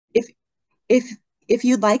if if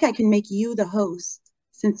you'd like, I can make you the host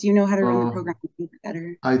since you know how to run the Uh, program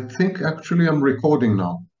better. I think actually I'm recording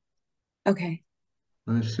now. Okay.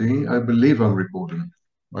 Let me see. I believe I'm recording.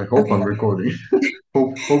 I hope I'm Okay. recording.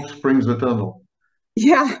 Hope springs eternal.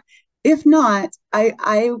 Yeah. If not,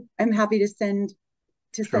 I am happy to send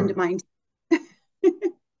Sure, mine.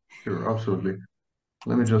 sure, absolutely.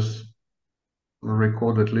 Let me just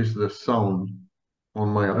record at least the sound on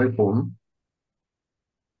my iPhone.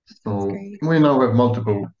 Sounds So great. we now have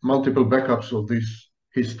multiple backups of this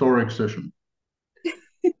historic session.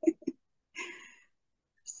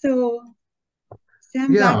 So,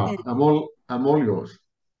 Sam Yeah, Diamond, I'm all yours.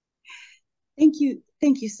 thank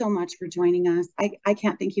you so much for joining us. I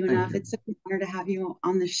can't thank you Thank enough. you. It's such an honor to have you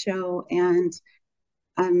on the show, and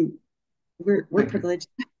um, we're Thank you. privileged.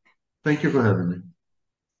 Thank you for having me.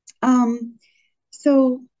 Um,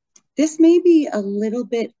 so this may be a little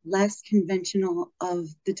bit less conventional of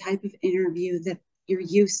the type of interview that you're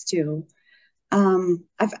used to.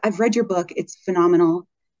 I've read your book; it's phenomenal.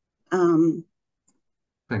 Um,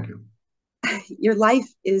 Thank you. your life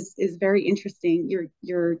is very interesting.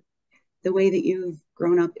 Your the way that you've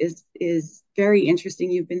grown up is very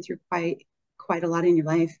interesting. You've been through quite a lot in your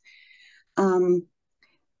life. Um,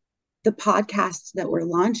 the podcast that we're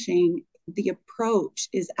launching, the approach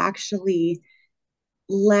is actually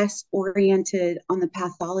less oriented on the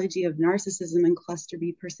pathology of narcissism and cluster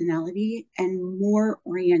B personality and more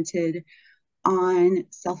oriented on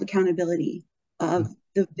self accountability of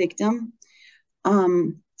the victim.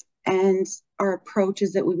 Um, and our approach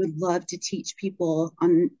is that we would love to teach people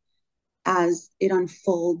on as it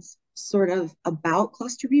unfolds sort of about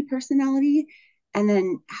cluster B personality and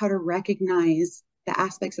then how to recognize the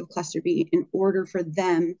aspects of cluster B in order for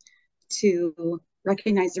them to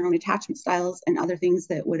recognize their own attachment styles and other things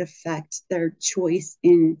that would affect their choice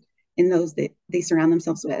in those that they surround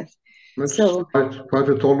themselves with. That's So quite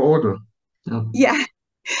a tall order. Yeah. yeah,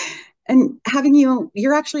 and having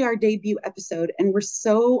you're actually our debut episode, and we're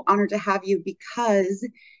so honored to have you because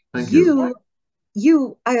Thank you.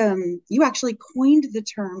 you actually coined the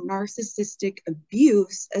term narcissistic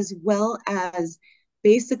abuse as well as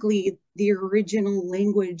basically the original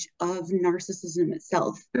language of narcissism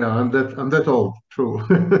itself. Yeah, I'm that old.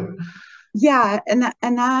 True. Yeah,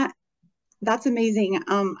 that's amazing.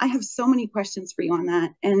 I have so many questions for you on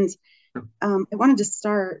that, and I wanted to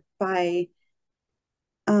start by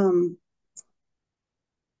um,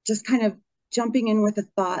 just kind of jumping in with a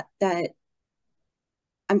thought that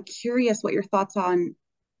I'm curious what your thoughts on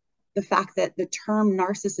the fact that the term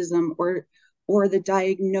narcissism or the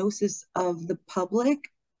diagnosis of the public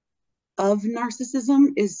of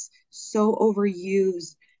narcissism is so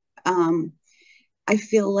overused. Um, I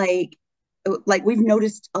feel like we've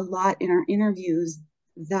noticed a lot in our interviews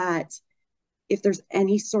that if there's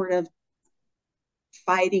any sort of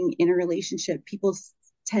fighting in a relationship, people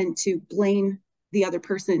tend to blame the other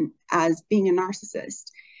person as being a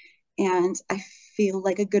narcissist. And I feel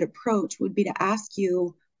like a good approach would be to ask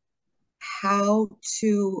you how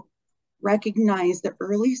to recognize the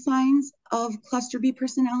early signs of cluster B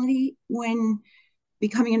personality when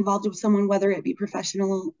becoming involved with someone, whether it be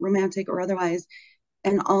professional, romantic, or otherwise,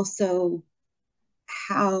 and also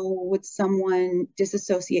how would someone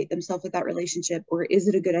disassociate themselves with that relationship, or is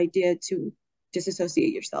it a good idea to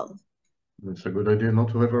disassociate yourself? It's a good idea not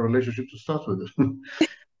to have a relationship to start with.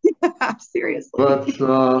 Seriously. But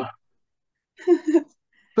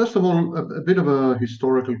first of all, a bit of a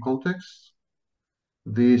historical context.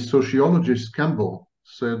 The sociologist Campbell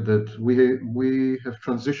said that we have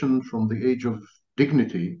transitioned from the age of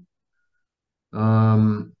dignity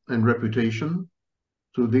and reputation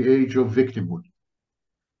to the age of victimhood.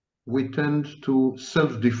 We tend to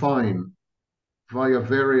self-define via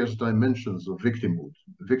various dimensions of victimhood.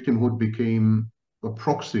 Victimhood became a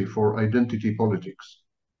proxy for identity politics.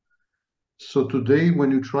 So today,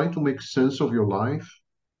 when you try to make sense of your life,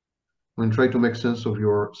 when you try to make sense of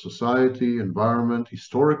your society, environment,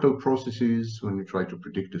 historical processes, when you try to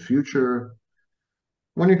predict the future,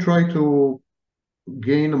 when you try to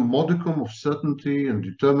gain a modicum of certainty and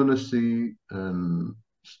determinacy and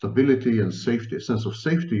stability and safety, a sense of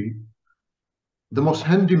safety, the most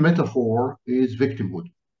handy metaphor is victimhood.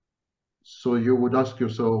 So you would ask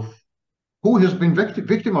yourself, who has been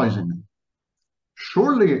victimizing me?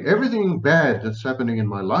 Surely everything bad that's happening in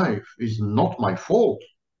my life is not my fault.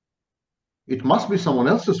 It must be someone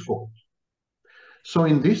else's fault. So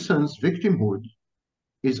in this sense, victimhood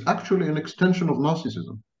is actually an extension of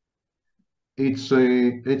narcissism. It's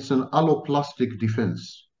an alloplastic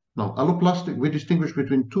defense. Now, alloplastic, we distinguish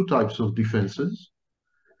between two types of defenses.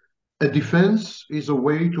 A defense is a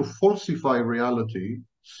way to falsify reality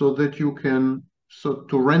so that you can, so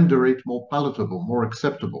to render it more palatable, more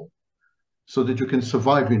acceptable, so that you can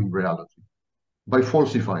survive in reality by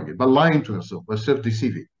falsifying it, by lying to yourself, by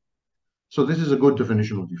self-deceiving. So this is a good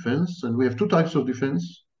definition of defense. And we have two types of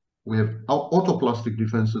defense. We have autoplastic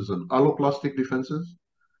defenses and alloplastic defenses.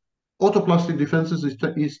 Autoplastic defenses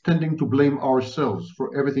is tending to blame ourselves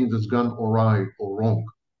for everything that's gone awry or wrong.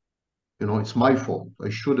 You know, it's my fault. I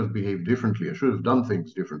should have behaved differently. I should have done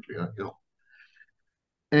things differently. You know.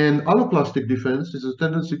 And alloplastic defense is a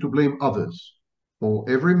tendency to blame others for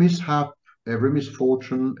every mishap, every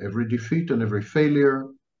misfortune, every defeat, and every failure.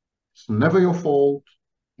 It's never your fault.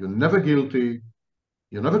 You're never guilty.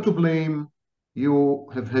 You're never to blame. You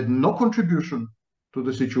have had no contribution to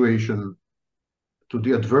the situation, to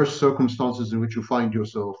the adverse circumstances in which you find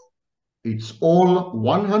yourself. It's all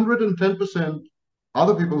 110%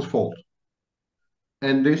 other people's fault.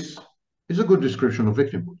 And this is a good description of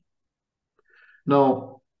victimhood.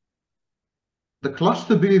 Now, the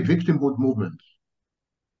cluster B victimhood movement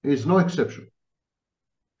is no exception.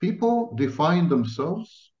 People define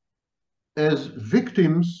themselves as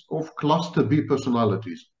victims of cluster B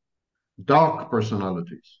personalities, dark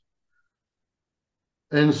personalities.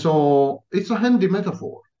 And so it's a handy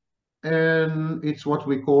metaphor. And it's what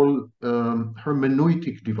we call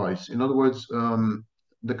hermeneutic device. In other words,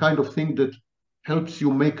 the kind of thing that helps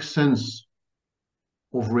you make sense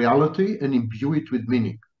of reality and imbue it with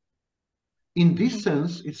meaning. In this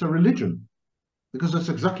sense, it's a religion, because that's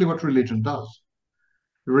exactly what religion does.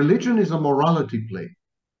 Religion is a morality play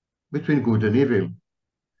between good and evil.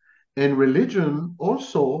 And religion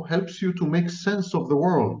also helps you to make sense of the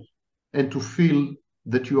world and to feel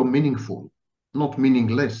that you are meaningful, not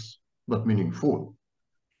meaningless, but meaningful.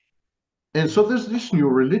 And so there's this new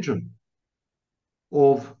religion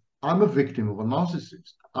of I'm a victim of a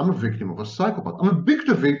narcissist. I'm a victim of a psychopath. I'm a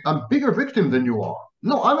bigger victim than you are.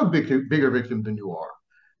 No, I'm a bigger victim than you are.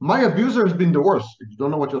 My abuser has been the worst. If you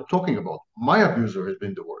don't know what you're talking about, my abuser has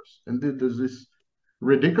been the worst. And there's this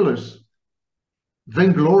ridiculous,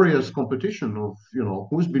 vainglorious competition of, you know,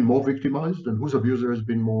 who's been more victimized and whose abuser has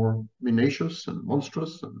been more minacious and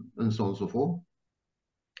monstrous and so on and so forth.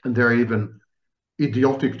 And there are even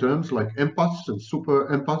idiotic terms like empaths and super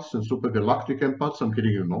galactic empaths, I'm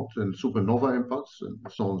kidding you not, and supernova empaths and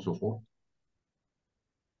so on and so forth.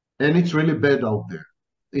 And it's really bad out there.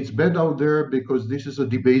 It's bad out there because this is a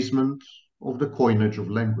debasement of the coinage of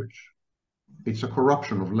language. It's a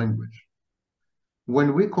corruption of language.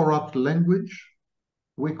 When we corrupt language,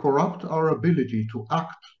 we corrupt our ability to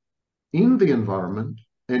act in the environment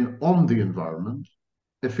and on the environment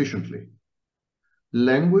efficiently.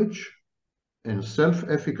 Language and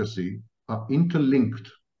self-efficacy are interlinked.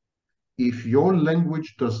 If your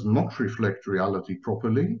language does not reflect reality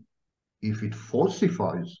properly, if it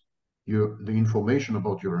falsifies the information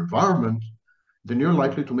about your environment, then you're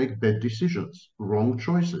likely to make bad decisions, wrong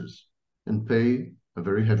choices, and pay a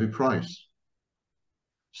very heavy price.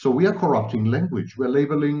 So we are corrupting language. We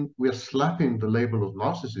are slapping the label of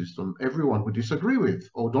narcissist on everyone we disagree with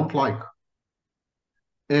or don't like.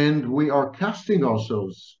 And we are casting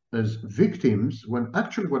ourselves as victims when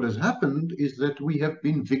actually what has happened is that we have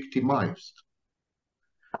been victimized.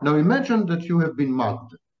 Now imagine that you have been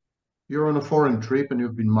mugged. You're on a foreign trip and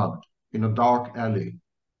you've been mugged in a dark alley.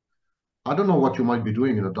 I don't know what you might be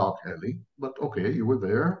doing in a dark alley, but okay, you were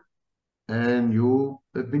there and you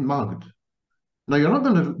have been mugged. Now you're not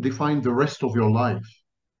going to define the rest of your life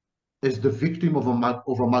as the victim of a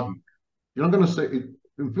mugging. You're not going to say,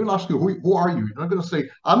 if people ask you, who are you? You're not going to say,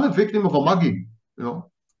 I'm a victim of a mugging, you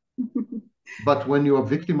know. But when you are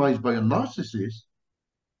victimized by a narcissist,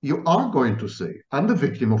 you are going to say, I'm the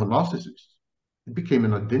victim of a narcissist. It became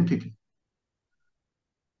an identity.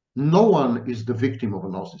 No one is the victim of a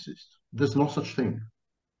narcissist. There's no such thing.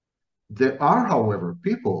 There are, however,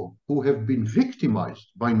 people who have been victimized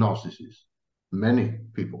by narcissists. Many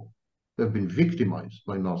people have been victimized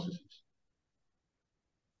by narcissists.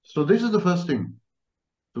 So this is the first thing,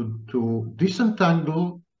 to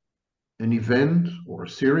disentangle an event or a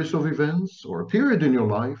series of events or a period in your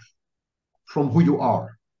life from who you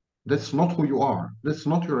are. That's not who you are. That's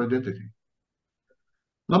not your identity.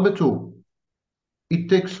 Number two, it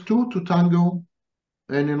takes two to tango,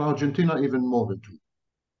 and in Argentina, even more than two.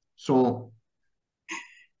 So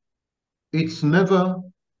it's never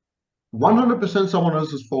 100% someone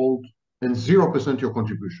else's fault and 0% your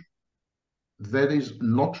contribution. That is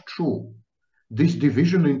not true. This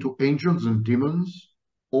division into angels and demons,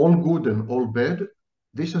 all good and all bad,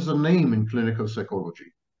 this has a name in clinical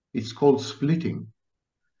psychology. It's called splitting.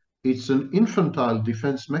 It's an infantile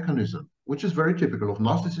defense mechanism, which is very typical of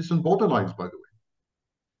narcissists and borderlines, by the way.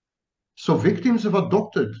 So victims have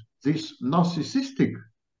adopted this narcissistic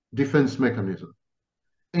defense mechanism.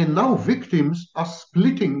 And now victims are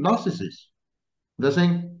splitting narcissists. They're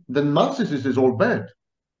saying the narcissist is all bad.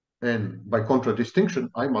 And by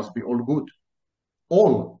contradistinction, I must be all good.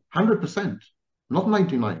 All, 100%, not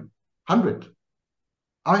 99, 100.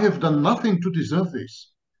 I have done nothing to deserve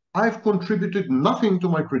this. I've contributed nothing to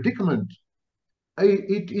my predicament.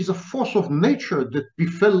 It is a force of nature that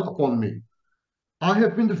befell upon me. I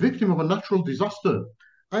have been the victim of a natural disaster.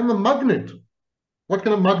 I'm a magnet. What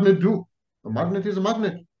can a magnet do? A magnet is a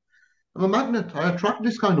magnet. I'm a magnet. I attract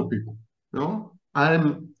this kind of people. You know,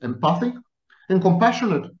 I'm empathic and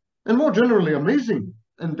compassionate and more generally amazing.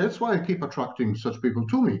 And that's why I keep attracting such people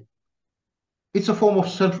to me. It's a form of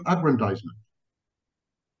self-aggrandizement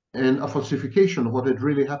and a falsification of what had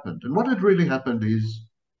really happened. And what had really happened is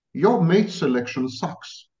your mate selection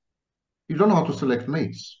sucks. You don't know how to select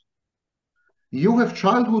mates. You have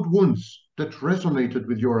childhood wounds that resonated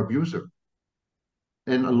with your abuser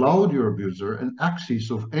and allowed your abuser an axis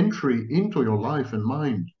of entry into your life and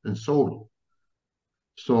mind and soul.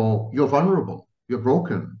 So you're vulnerable, you're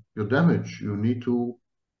broken, you're damaged, you need to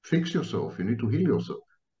fix yourself, you need to heal yourself.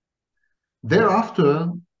 Thereafter,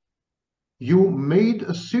 you made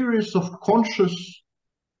a series of conscious,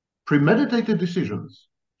 premeditated decisions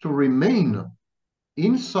to remain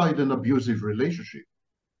inside an abusive relationship,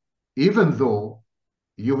 even though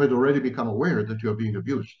you had already become aware that you're being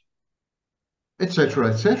abused, etc.,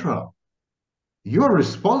 etc. You're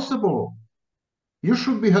responsible. You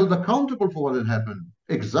should be held accountable for what had happened,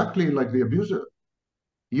 exactly like the abuser.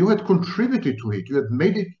 You had contributed to it. You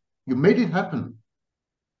made it happen.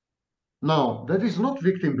 Now, that is not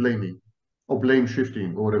victim blaming or blame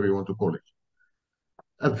shifting or whatever you want to call it.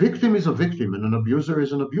 A victim is a victim and an abuser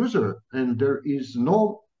is an abuser. And there's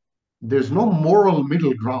no moral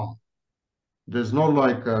middle ground. There's no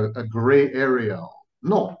like a gray area.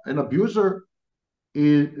 No, an abuse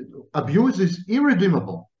is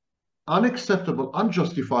irredeemable, unacceptable,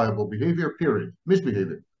 unjustifiable behavior, period.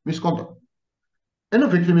 Misbehavior, misconduct. And a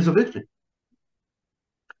victim is a victim.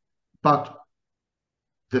 But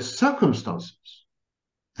the circumstances,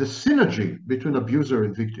 the synergy between abuser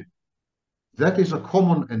and victim, that is a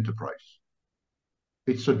common enterprise.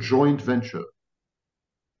 It's a joint venture.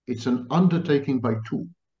 It's an undertaking by two.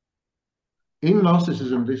 In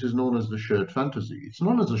narcissism, this is known as the shared fantasy. It's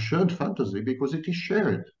known as a shared fantasy because it is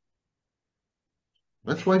shared.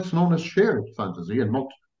 That's why it's known as shared fantasy and not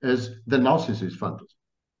as the narcissist fantasy.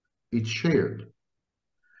 It's shared.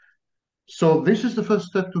 So this is the first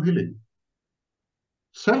step to healing.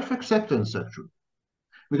 Self-acceptance, actually.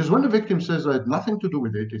 Because when the victim says, I had nothing to do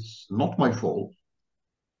with it, it's not my fault,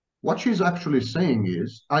 what she's actually saying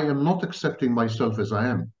is, I am not accepting myself as I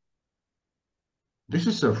am. This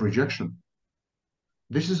is self-rejection.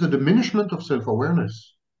 This is a diminishment of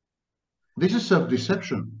self-awareness. This is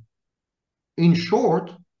self-deception. In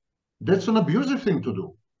short, that's an abusive thing to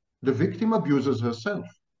do. The victim abuses herself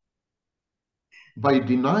by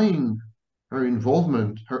denying her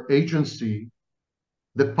involvement, her agency,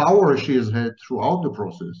 the power she has had throughout the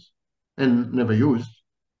process and never used.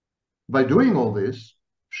 By doing all this,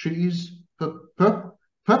 she is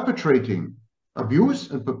perpetrating abuse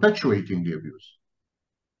and perpetuating the abuse.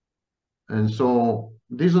 And so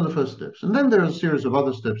these are the first steps. And then there's a series of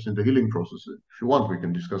other steps in the healing process. If you want, we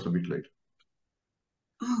can discuss a bit later.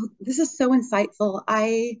 Oh, this is so insightful.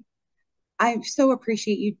 I so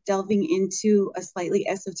appreciate you delving into a slightly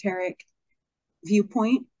esoteric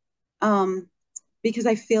viewpoint, because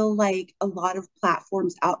I feel like a lot of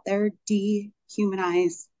platforms out there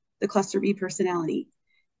dehumanize the cluster B personality.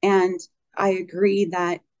 And I agree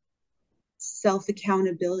that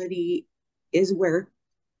self-accountability is where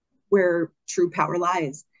true power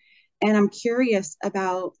lies. And I'm curious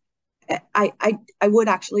about, I would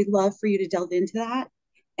actually love for you to delve into that.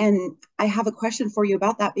 And I have a question for you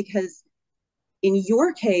about that, because in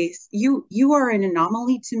your case, you are an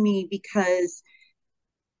anomaly to me, because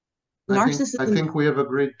I narcissism. think we have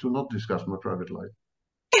agreed to not discuss my private life.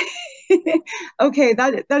 Okay,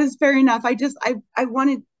 that is fair enough. I just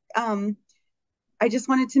wanted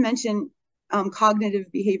to mention cognitive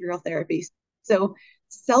behavioral therapy. So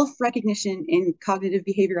self-recognition in cognitive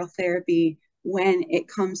behavioral therapy, when it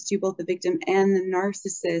comes to both the victim and the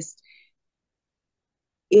narcissist,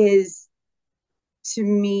 is to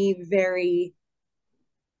me very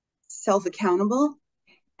self-accountable,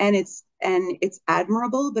 and it's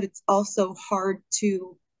admirable, but it's also hard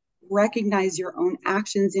to recognize your own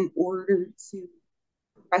actions in order to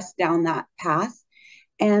press down that path.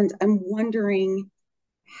 And I'm wondering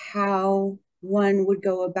how one would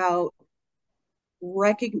go about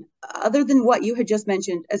other than what you had just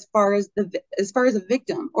mentioned, as far as a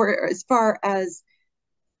victim, or as far as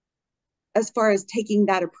taking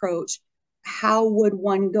that approach, how would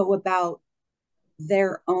one go about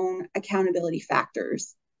their own accountability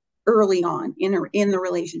factors early on in the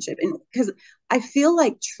relationship? And because I feel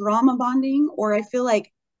like trauma bonding, or I feel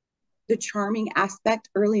like the charming aspect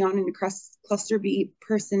early on in a cluster B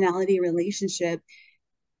personality relationship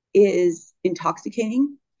is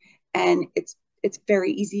intoxicating, and it's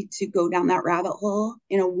very easy to go down that rabbit hole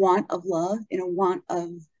in a want of love, in a want of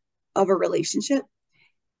a relationship,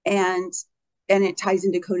 and it ties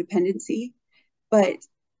into codependency. But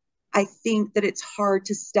I think that it's hard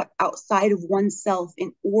to step outside of oneself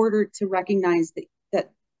in order to recognize that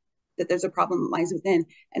there's a problem that lies within.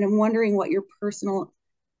 And I'm wondering what your personal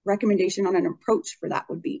recommendation on an approach for that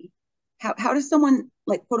would be. How does someone,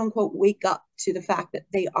 like, quote unquote, wake up to the fact that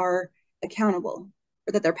they are accountable,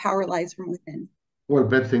 or that their power lies from within? Well,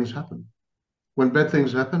 bad things happen. When bad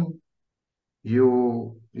things happen,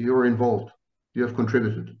 you're involved. You have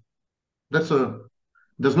contributed. There's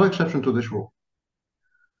no exception to this rule.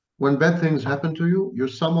 When bad things happen to you, you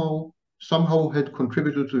somehow had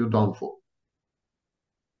contributed to your downfall.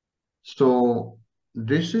 So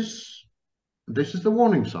this is the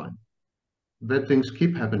warning sign. Bad things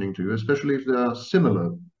keep happening to you, especially if they are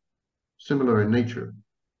similar in nature.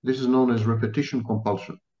 This is known as repetition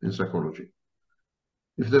compulsion in psychology.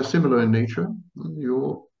 If they're similar in nature,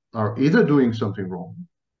 you are either doing something wrong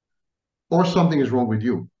or something is wrong with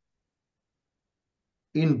you.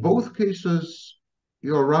 In both cases,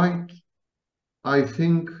 you're right. I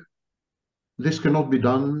think this cannot be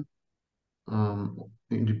done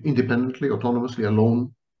independently, autonomously,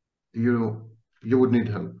 alone. You would need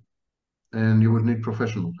help, and you would need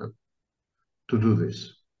professional help to do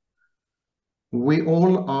this. We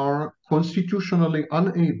all are constitutionally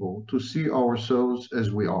unable to see ourselves as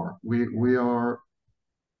we are.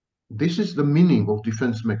 This is the meaning of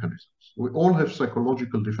defense mechanisms. We all have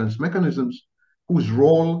psychological defense mechanisms whose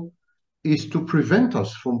role is to prevent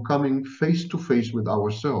us from coming face to face with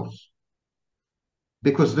ourselves.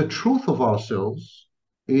 Because the truth of ourselves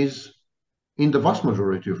is, in the vast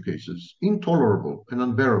majority of cases, intolerable and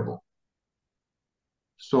unbearable.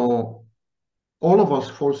 So all of us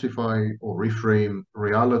falsify or reframe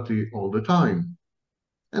reality all the time.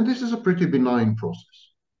 And this is a pretty benign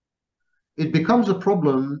process. It becomes a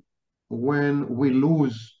problem when we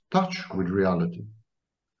lose touch with reality,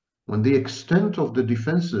 when the extent of the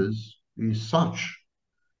defenses is such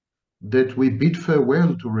that we bid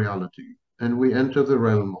farewell to reality and we enter the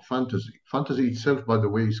realm of fantasy. Fantasy itself, by the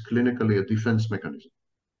way, is clinically a defense mechanism.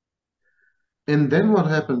 And then what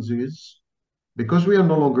happens is, because we are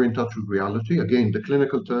no longer in touch with reality, again, the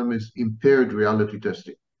clinical term is impaired reality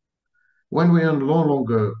testing. When we are no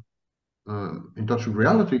longer in touch with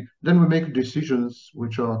reality, then we make decisions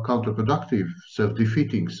which are counterproductive,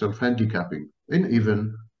 self-defeating, self-handicapping, and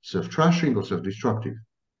even self-trashing or self-destructive.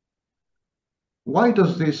 Why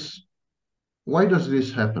does this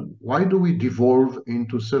happen? Why do we devolve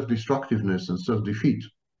into self-destructiveness and self-defeat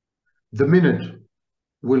the minute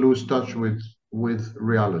we lose touch with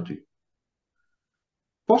reality?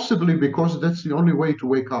 Possibly because that's the only way to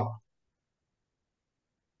wake up.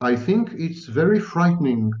 I think it's very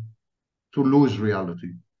frightening to lose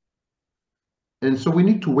reality. And so we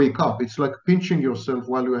need to wake up. It's like pinching yourself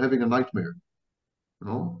while you're having a nightmare,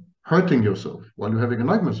 hurting yourself while you're having a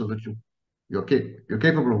nightmare, so that you're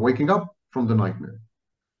capable of waking up from the nightmare.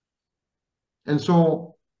 And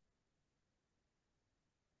so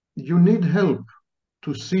you need help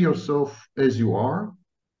to see yourself as you are,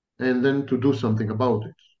 and then to do something about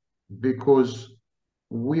it. Because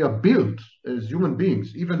we are built as human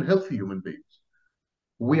beings, even healthy human beings,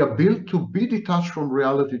 we are built to be detached from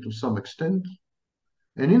reality to some extent.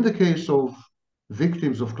 And in the case of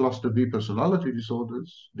victims of cluster B personality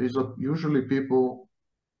disorders, these are usually people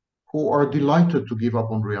who are delighted to give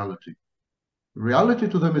up on reality. Reality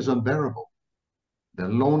to them is unbearable. They're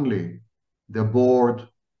lonely, they're bored,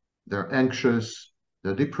 they're anxious,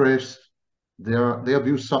 they're depressed, they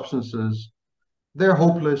abuse substances, they're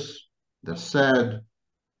hopeless, they're sad.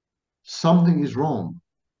 Something is wrong,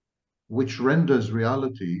 which renders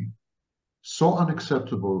reality so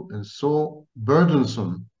unacceptable and so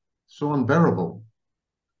burdensome, so unbearable,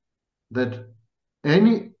 that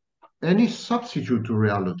any substitute to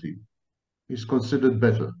reality is considered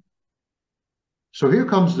better. So here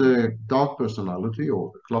comes the dark personality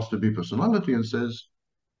or the cluster B personality and says,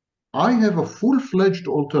 I have a full-fledged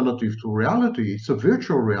alternative to reality. It's a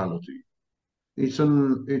virtual reality. It's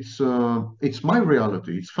my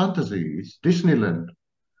reality. It's fantasy. It's Disneyland.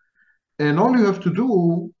 And all you have to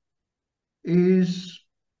do is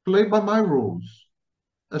play by my rules,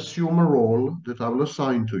 assume a role that I will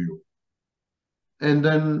assign to you, and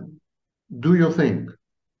then do your thing,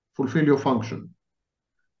 fulfill your function.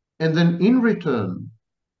 And then in return,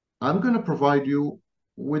 I'm going to provide you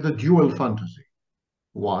with a dual fantasy.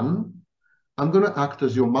 One, I'm going to act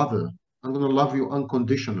as your mother. I'm going to love you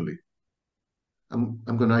unconditionally. I'm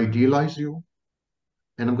going to idealize you,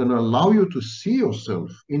 and I'm going to allow you to see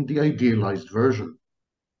yourself in the idealized version,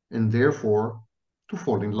 and therefore to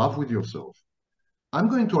fall in love with yourself. I'm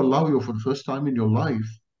going to allow you for the first time in your life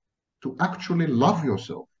to actually love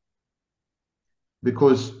yourself,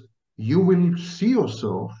 because you will see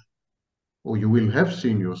yourself, or you will have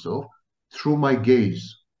seen yourself, through my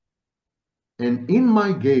gaze. And in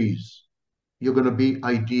my gaze, you're going to be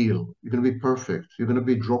ideal. You're going to be perfect. You're going to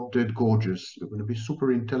be drop dead gorgeous. You're going to be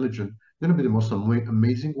super intelligent. You're going to be the most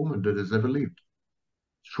amazing woman that has ever lived.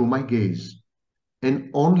 Through my gaze,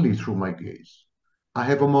 and only through my gaze. I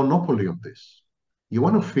have a monopoly of this. You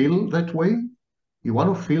want to feel that way? You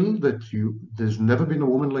want to feel that there's never been a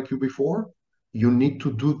woman like you before? You need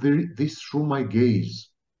to do this through my gaze.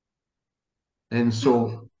 And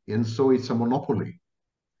so it's a monopoly.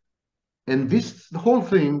 And the whole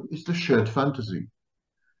thing is the shared fantasy.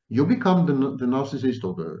 You become the narcissist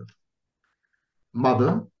or the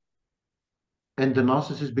mother, and the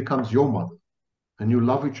narcissist becomes your mother, and you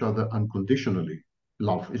love each other unconditionally.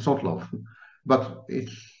 Love, it's not love, but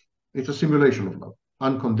it's a simulation of love,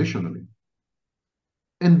 unconditionally.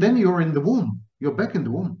 And then you're in the womb. You're back in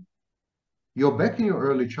the womb. You're back in your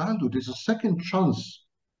early childhood. It's a second chance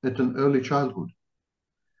at an early childhood.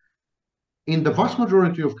 In the vast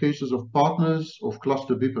majority of cases of partners of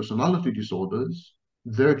cluster B personality disorders,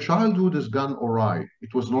 their childhood has gone awry.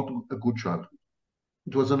 It was not a good childhood.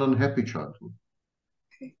 It was an unhappy childhood.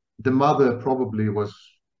 The mother probably was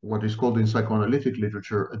what is called in psychoanalytic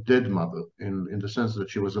literature a dead mother, in the sense that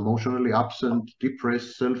she was emotionally absent,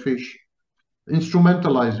 depressed, selfish,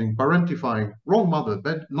 instrumentalizing, parentifying, wrong mother,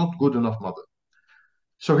 bad, not good enough mother.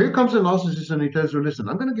 So here comes a narcissist and he tells you, listen,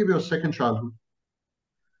 I'm going to give you a second childhood.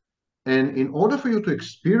 And in order for you to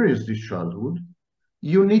experience this childhood,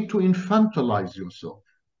 you need to infantilize yourself.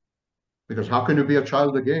 Because how can you be a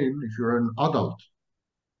child again if you're an adult?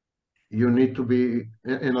 You need to be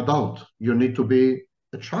an adult. You need to be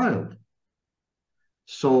a child.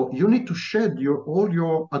 So you need to shed all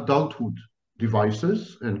your adulthood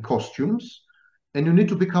devices and costumes, and you need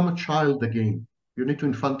to become a child again. You need to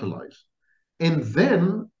infantilize. And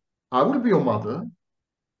then I will be your mother,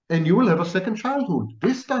 and you will have a second childhood.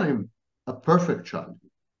 This time, a perfect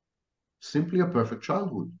childhood. Simply a perfect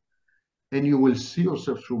childhood. And you will see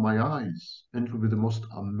yourself through my eyes, and it will be the most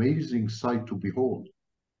amazing sight to behold.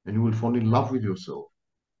 And you will fall in love with yourself,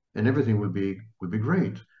 and everything will be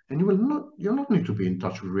great. And you'll not need to be in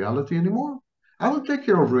touch with reality anymore. I will take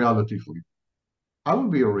care of reality for you. I will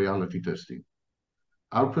be your reality testing.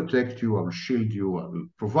 I'll protect you. I will shield you. I will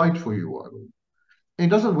provide for you. It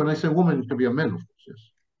doesn't. When I say woman, it can be a man, of course.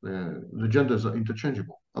 Yes, the genders are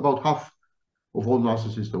interchangeable. About half of all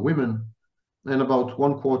narcissists are women, and about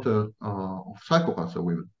one quarter of psychopaths are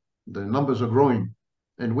women. The numbers are growing,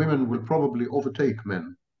 and women will probably overtake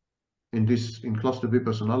men in cluster B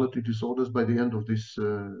personality disorders by the end of this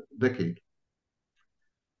decade.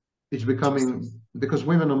 It's becoming, because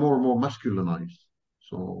women are more and more masculinized.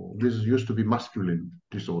 So this used to be masculine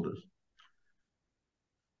disorders.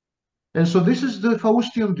 And so this is the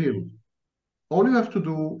Faustian deal. All you have to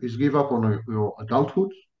do is give up on your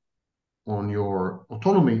adulthood, on your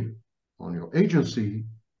autonomy, on your agency,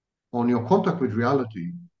 on your contact with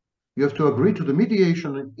reality. You have to agree to the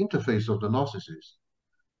mediation and interface of the narcissist.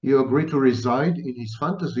 You agree to reside in his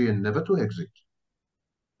fantasy and never to exit.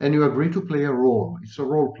 And you agree to play a role. It's a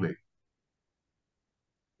role play.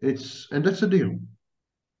 And that's the deal.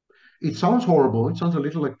 It sounds horrible. It sounds a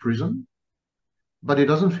little like prison, but it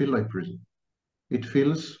doesn't feel like prison. It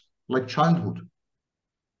feels like childhood.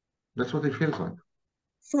 That's what it feels like.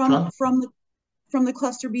 From Childhood. the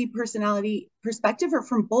cluster B personality perspective, or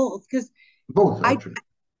from both? Because Both, I actually.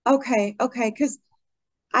 okay, because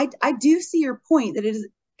I do see your point that it is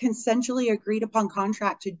consensually agreed upon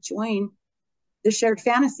contract to join the shared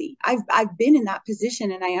fantasy. I've been in that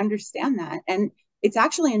position and I understand that. And it's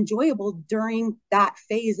actually enjoyable during that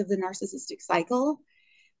phase of the narcissistic cycle.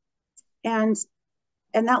 And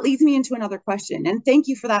that leads me into another question. And thank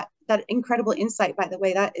you for that incredible insight, by the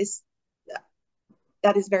way. That is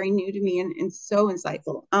very new to me and so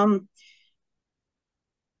insightful.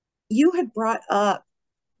 You had brought up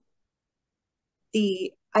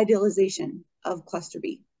the idealization of cluster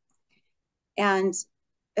B. And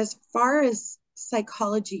as far as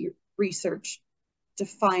psychology research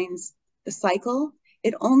defines the cycle,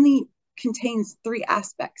 it only contains three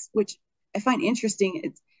aspects, which I find interesting.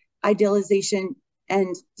 It's idealization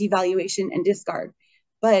and devaluation and discard.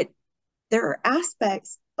 But there are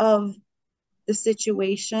aspects of the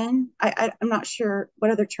situation. I'm not sure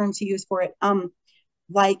what other term to use for it.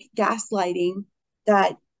 Like gaslighting,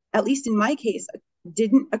 that at least in my case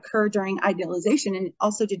didn't occur during idealization and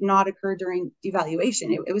also did not occur during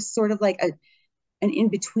devaluation. It was sort of like an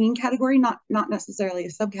in-between category, not necessarily a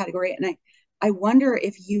subcategory. And I wonder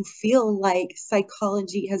if you feel like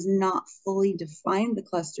psychology has not fully defined the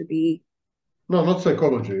cluster B. No, not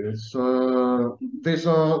psychology. It's there's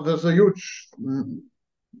a huge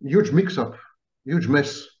mix-up, huge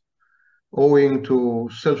mess, owing to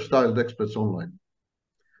self-styled experts online.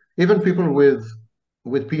 Even people with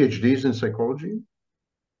PhDs in psychology,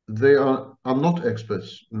 they are not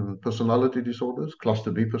experts in personality disorders,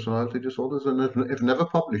 cluster B personality disorders, and have never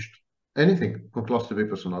published anything on cluster B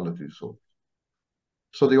personality disorders.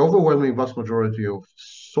 So the overwhelming vast majority of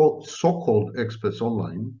so-called experts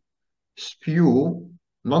online spew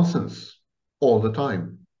nonsense all the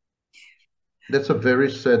time. That's a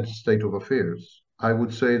very sad state of affairs. I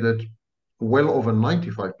would say that well over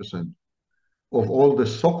 95% of all the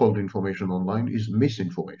so-called information online is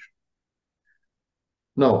misinformation.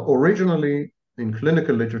 Now, originally in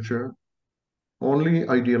clinical literature, only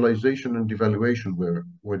idealization and devaluation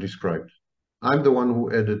were described. I'm the one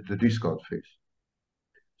who added the discard phase.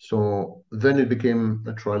 So then it became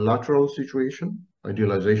a trilateral situation,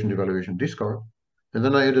 idealization, devaluation, discard. And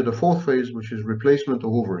then I added a fourth phase, which is replacement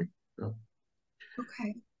or hoovering.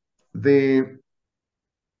 Okay. The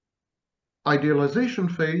idealization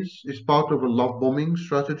phase is part of a love bombing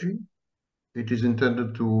strategy. It is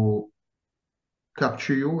intended to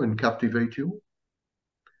capture you and captivate you.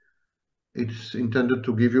 It's intended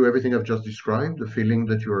to give you everything I've just described, the feeling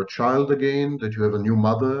that you're a child again, that you have a new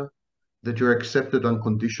mother, that you're accepted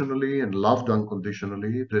unconditionally and loved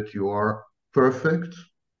unconditionally, that you are perfect,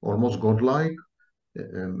 almost godlike,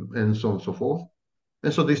 and so on and so forth.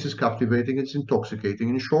 And so this is captivating, it's intoxicating.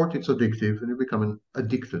 In short, it's addictive, and you become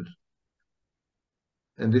addicted.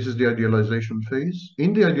 And this is the idealization phase.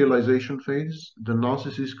 In the idealization phase, the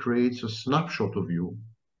narcissist creates a snapshot of you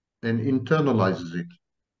and internalizes it.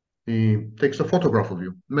 He takes a photograph of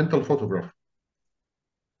you, mental photograph,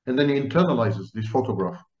 and then he internalizes this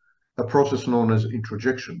photograph, a process known as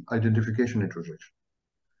introjection, identification introjection.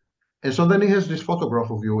 And so then he has this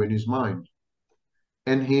photograph of you in his mind,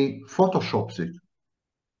 and he photoshops it.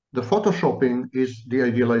 The photoshopping is the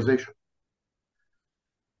idealization.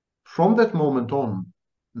 From that moment on,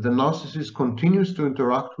 the narcissist continues to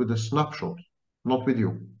interact with a snapshot, not with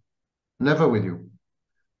you, never with you.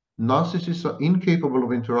 Narcissists are incapable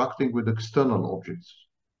of interacting with external objects.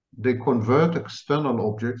 They convert external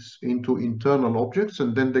objects into internal objects,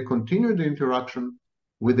 and then they continue the interaction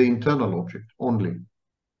with the internal object only,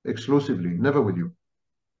 exclusively, never with you.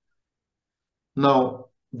 Now,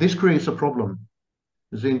 this creates a problem.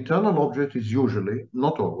 The internal object is usually,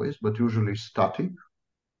 not always, but usually static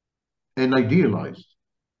and idealized.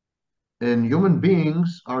 And human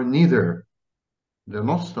beings are neither. They're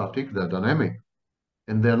not static, they're dynamic.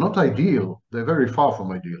 And they're not ideal, they're very far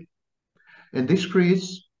from ideal. And this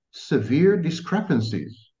creates severe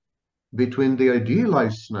discrepancies between the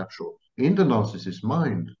idealized snapshot in the narcissist's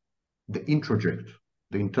mind, the introject,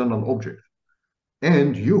 the internal object,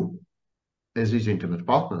 and you as his intimate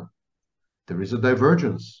partner. There is a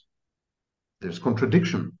divergence. There's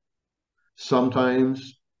contradiction.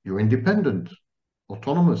 Sometimes you're independent,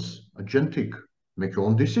 autonomous, agentic, make your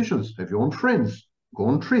own decisions, have your own friends, go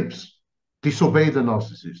on trips, disobey the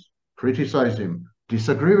narcissist, criticize him,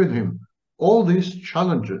 disagree with him. All these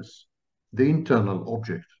challenges the internal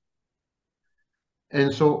object.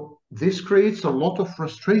 And so this creates a lot of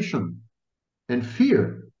frustration and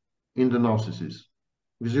fear in the narcissist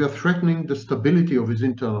because you are threatening the stability of his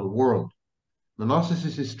internal world. The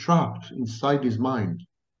narcissist is trapped inside his mind.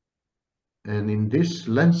 And in this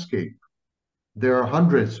landscape, there are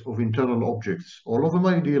hundreds of internal objects, all of them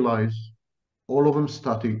idealized, all of them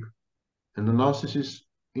static, and the narcissist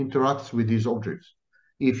interacts with these objects.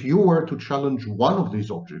 If you were to challenge one of these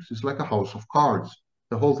objects, it's like a house of cards.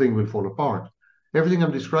 The whole thing will fall apart. Everything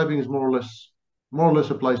I'm describing is more or less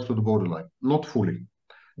applies to the borderline, not fully.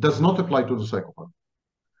 Does not apply to the psychopath,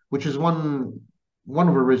 which is one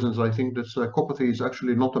of the reasons I think that psychopathy is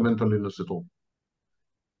actually not a mental illness at all.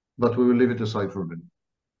 But we will leave it aside for a minute.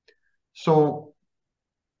 So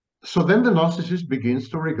then the narcissist begins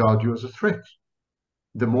to regard you as a threat.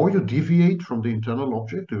 The more you deviate from the internal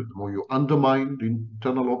object, the more you undermine the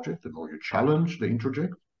internal object, the more you challenge the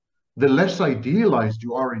introject, the less idealized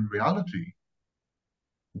you are in reality,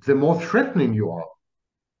 the more threatening you are,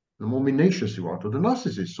 the more menacious you are to the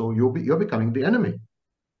narcissist. So you're becoming the enemy.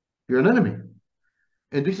 You're an enemy.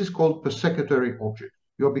 And this is called persecutory object.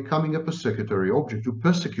 You're becoming a persecutory object. You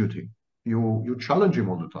persecute him. You challenge him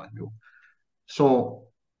all the time. So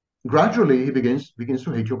gradually he begins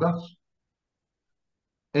to hate your guts.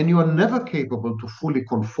 And you are never capable to fully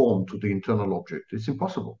conform to the internal object. It's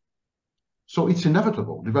impossible. So it's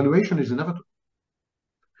inevitable. Devaluation is inevitable.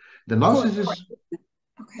 The narcissist,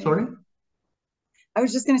 Okay. sorry? I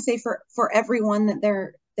was just going to say for everyone that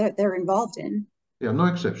they're involved in. Yeah, no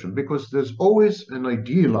exception, because there's always an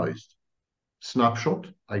idealized snapshot,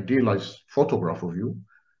 idealized photograph of you,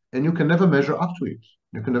 and you can never measure up to it.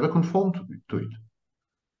 You can never conform to it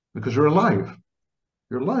because you're alive.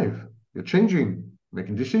 You're alive. You're changing,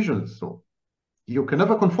 making decisions. So you can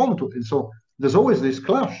never conform to it. And so there's always this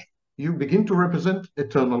clash. You begin to represent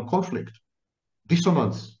eternal conflict,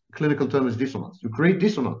 dissonance. Clinical term is dissonance. You create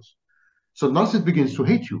dissonance. So narcissist begins to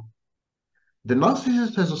hate you. The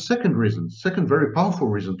narcissist has a second reason, second very powerful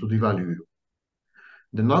reason to devalue you.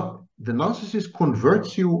 The narcissist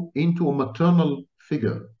converts you into a maternal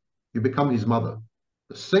figure. You become his mother.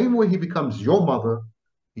 The same way he becomes your mother,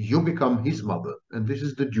 you become his mother. And this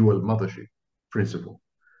is the dual mothership principle.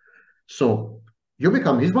 So you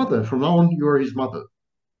become his mother. From now on, you are his mother.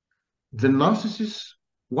 The narcissist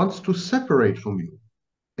wants to separate from you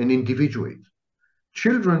and individuate.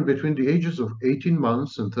 Children between the ages of 18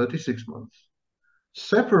 months and 36 months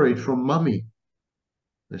separate from mommy.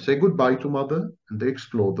 They say goodbye to mother and they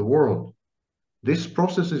explore the world. This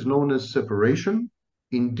process is known as separation,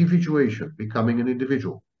 individuation, becoming an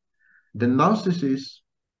individual. The narcissists,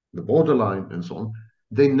 the borderline and so on,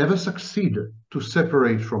 they never succeed to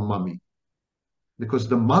separate from mommy because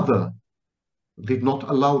the mother did not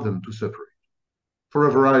allow them to separate for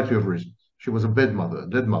a variety of reasons. She was a bad mother, a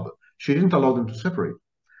dead mother. She didn't allow them to separate.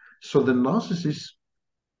 So the narcissist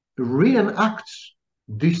reenacts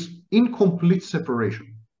this incomplete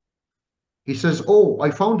separation. He says, oh, I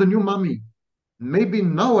found a new mommy. Maybe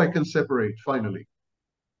now I can separate finally.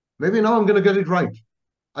 Maybe now I'm going to get it right.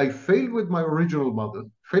 I failed with my original mother,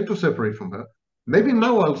 failed to separate from her. Maybe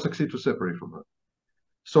now I'll succeed to separate from her.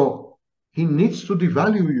 So he needs to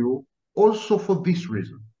devalue you also for this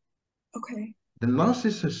reason. Okay. The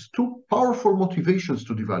narcissist has two powerful motivations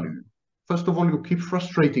to devalue you. First of all, you keep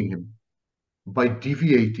frustrating him by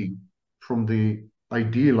deviating from the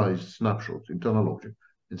idealized snapshot, internal object.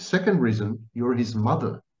 And second reason, you're his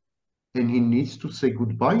mother, and he needs to say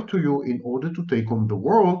goodbye to you in order to take on the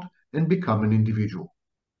world and become an individual.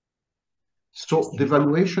 So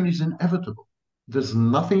devaluation is inevitable. There's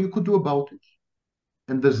nothing you could do about it.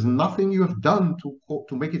 And there's nothing you have done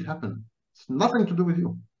to make it happen. It's nothing to do with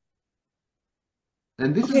you.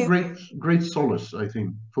 And this is great solace, I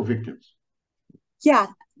think, for victims. Yeah,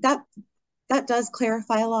 that does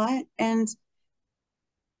clarify a lot. And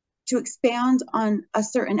to expand on a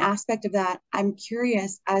certain aspect of that, I'm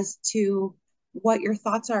curious as to what your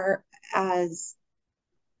thoughts are as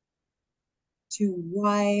to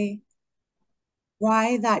why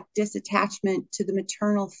that disattachment to the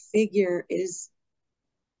maternal figure is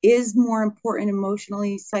more important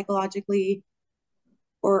emotionally, psychologically,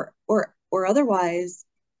 or otherwise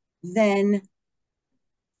than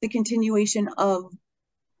the continuation of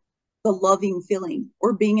the loving feeling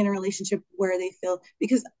or being in a relationship where they feel,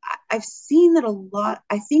 because I've seen that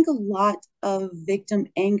I think a lot of victim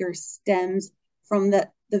anger stems from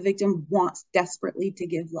that the victim wants desperately to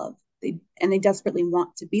give love. They desperately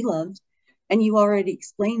want to be loved. And you already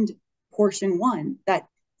explained portion one that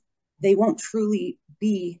they won't truly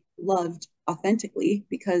be loved authentically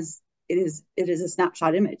because it is a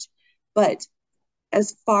snapshot image. But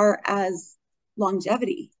as far as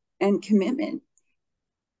longevity and commitment,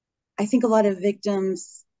 I think a lot of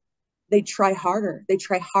victims, they try harder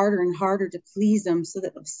and harder to please them so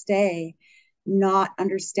that they'll stay, not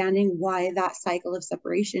understanding why that cycle of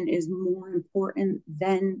separation is more important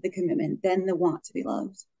than the commitment, than the want to be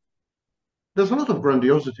loved. There's a lot of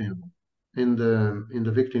grandiosity in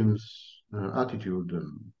the victim's attitude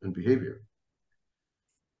and behavior.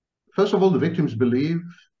 First of all, the victim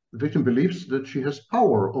believes that she has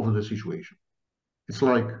power over the situation. It's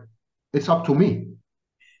like, it's up to me.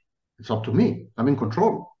 It's up to me. I'm in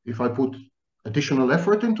control. If I put additional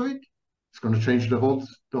effort into it, it's going to change the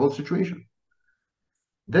whole situation.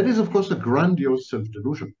 That is, of course, a grandiose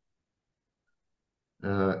self-delusion.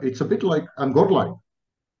 It's a bit like I'm godlike.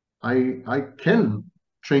 I can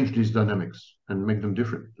change these dynamics and make them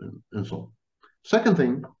different and so on. Second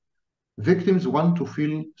thing, victims want to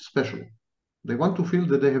feel special. They want to feel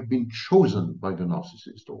that they have been chosen by the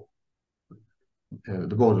narcissist or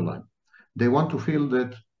the borderline. They want to feel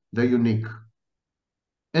that they're unique.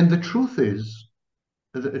 And the truth is,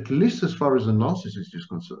 at least as far as the narcissist is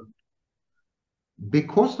concerned,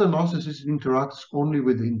 because the narcissist interacts only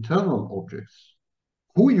with internal objects,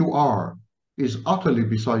 who you are is utterly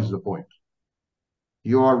besides the point.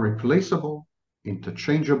 You are replaceable,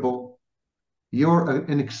 interchangeable, you're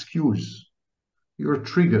an excuse, you're a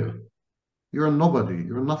trigger, you're a nobody,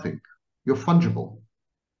 you're nothing, you're fungible.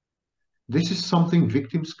 This is something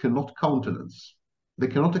victims cannot countenance. They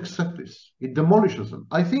cannot accept this. It demolishes them.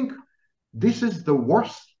 I think this is the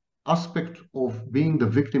worst aspect of being the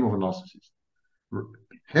victim of a narcissist.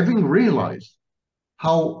 Having realized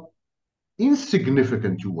how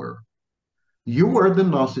insignificant you were the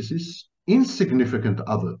narcissist's insignificant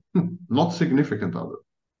other, not significant other.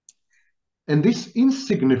 And this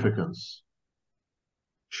insignificance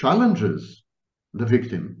challenges the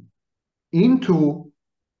victim into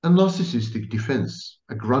a narcissistic defense,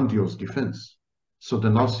 a grandiose defense. So the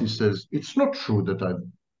narcissist says, it's not true that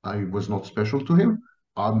I was not special to him.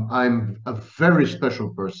 I'm a very special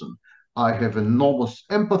person. I have enormous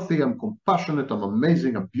empathy. I'm compassionate. I'm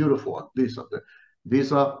amazing. I'm beautiful. I'm this and that.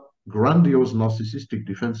 These are grandiose narcissistic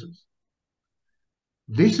defenses.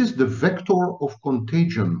 This is the vector of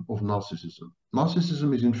contagion of narcissism.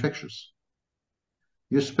 Narcissism is infectious.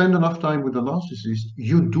 You spend enough time with a narcissist,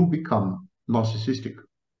 you do become narcissistic.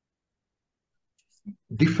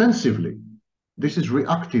 Defensively, this is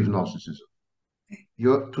reactive narcissism.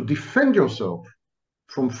 You're to defend yourself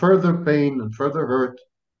from further pain and further hurt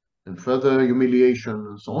and further humiliation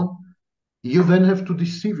and so on. You then have to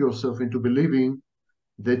deceive yourself into believing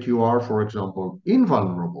that you are, for example,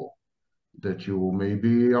 invulnerable, that you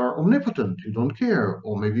maybe are omnipotent, you don't care,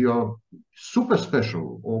 or maybe you're super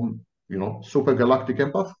special, or super galactic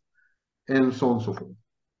empath, and so on and so forth.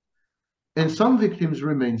 And some victims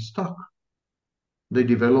remain stuck. They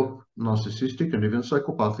develop narcissistic and even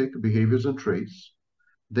psychopathic behaviors and traits.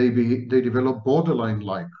 They develop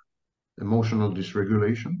borderline-like emotional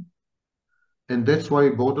dysregulation. And that's why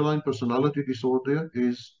borderline personality disorder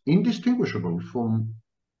is indistinguishable from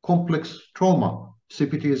complex trauma,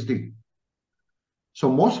 CPTSD. So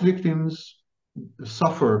most victims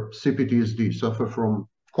suffer CPTSD, suffer from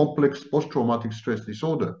complex post-traumatic stress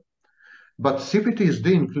disorder. But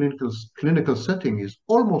CPTSD in clinical setting is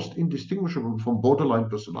almost indistinguishable from borderline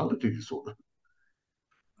personality disorder.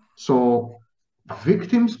 So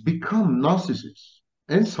victims become narcissists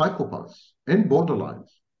and psychopaths and borderlines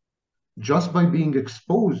just by being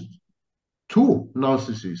exposed to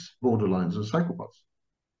narcissists, borderlines, and psychopaths.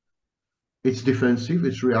 It's defensive,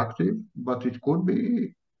 it's reactive, but it could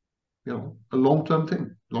be, a long-term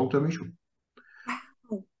thing, long-term issue.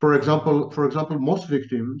 For example, most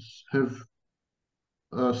victims have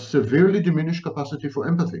a severely diminished capacity for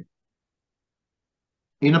empathy,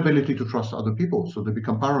 inability to trust other people, so they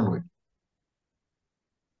become paranoid.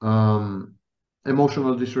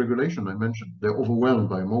 Emotional dysregulation, I mentioned, they're overwhelmed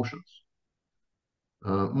by emotions.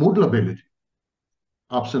 Mood lability,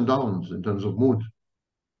 ups and downs in terms of mood.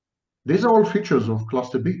 These are all features of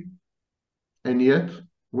cluster B, and yet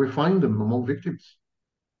we find them among victims,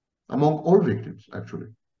 among all victims, actually.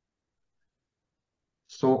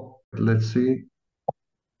 So let's see.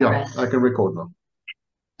 Yeah, I can record now.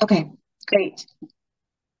 Okay, great.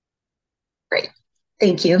 Great.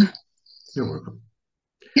 Thank you. You're welcome.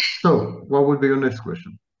 So what would be your next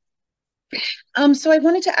question? So I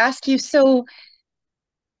wanted to ask you, so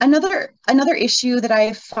another issue that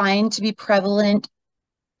I find to be prevalent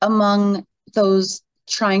among those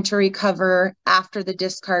trying to recover after the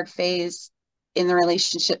discard phase in the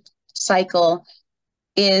relationship cycle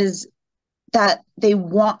is that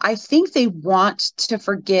I think they want to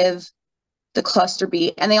forgive the cluster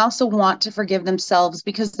B, and they also want to forgive themselves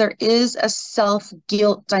because there is a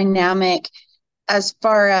self-guilt dynamic as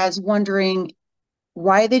far as wondering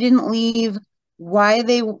why they didn't leave, why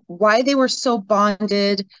they were so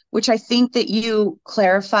bonded, which I think that you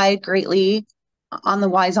clarified greatly on the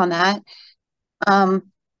whys on that.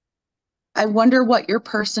 I wonder what your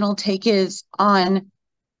personal take is on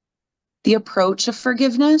the approach of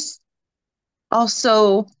forgiveness.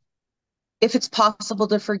 Also, if it's possible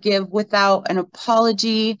to forgive without an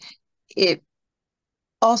apology. It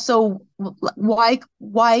also,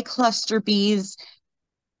 why cluster Bs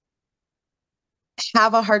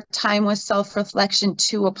have a hard time with self-reflection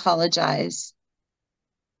to apologize.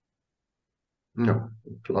 No,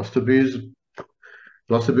 cluster B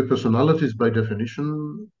personalities by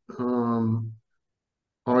definition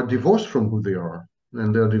are divorced from who they are,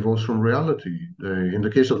 and they're divorced from reality. In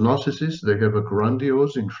the case of narcissists, they have a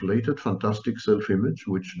grandiose, inflated, fantastic self-image,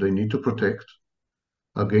 which they need to protect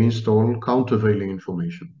against all countervailing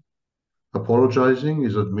information. Apologizing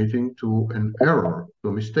is admitting to an error, to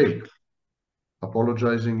a mistake.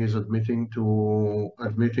 Apologizing is admitting to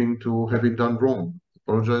having done wrong.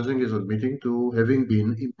 Apologizing is admitting to having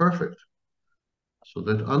been imperfect. So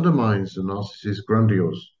that undermines the narcissist's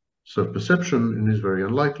grandiose self-perception and is very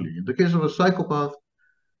unlikely. In the case of a psychopath,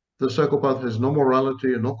 the psychopath has no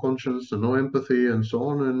morality and no conscience and no empathy and so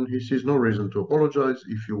on, and he sees no reason to apologize.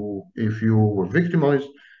 If you were victimized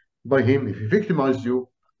by him, if he victimized you,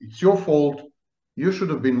 it's your fault. You should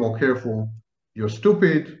have been more careful. You're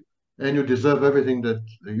stupid, and you deserve everything that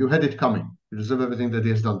you had it coming. You deserve everything that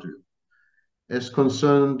he has done to you. As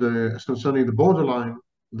concerning the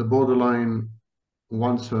borderline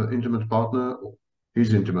wants her intimate partner,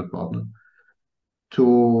 his intimate partner,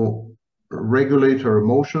 to regulate her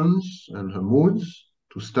emotions and her moods,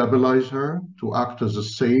 to stabilize her, to act as a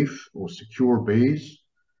safe or secure base.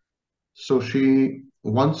 So she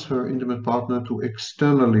wants her intimate partner to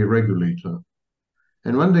externally regulate her.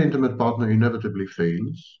 And when the intimate partner inevitably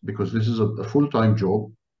fails, because this is a full-time job,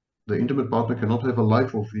 the intimate partner cannot have a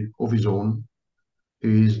life of his own.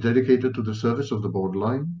 He is dedicated to the service of the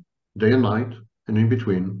borderline, day and night, and in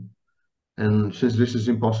between. And since this is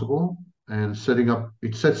impossible, and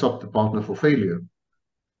it sets up the partner for failure.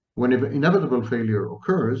 When inevitable failure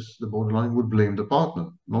occurs, the borderline would blame the partner,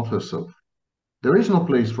 not herself. There is no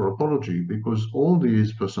place for apology because all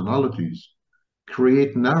these personalities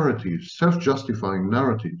create narratives, self-justifying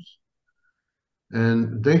narratives.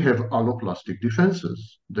 And they have alloplastic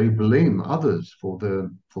defenses. They blame others for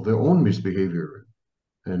their own misbehavior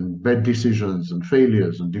and bad decisions and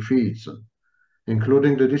failures and defeats,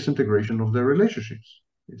 including the disintegration of their relationships.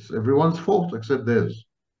 It's everyone's fault except theirs.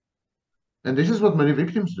 And this is what many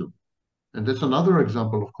victims do. And that's another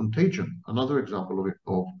example of contagion, another example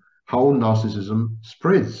of how narcissism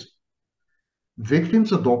spreads.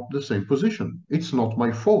 Victims adopt the same position. It's not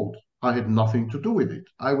my fault. I had nothing to do with it.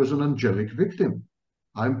 I was an angelic victim.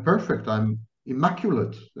 I'm perfect. I'm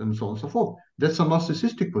immaculate, and so on and so forth. That's a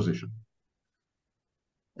narcissistic position.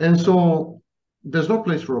 And so there's no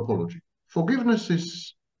place for apology. Forgiveness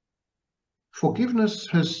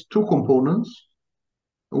has two components.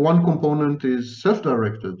 One component is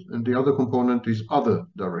self-directed, and the other component is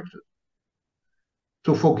other-directed.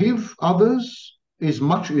 To forgive others is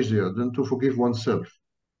much easier than to forgive oneself,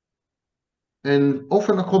 and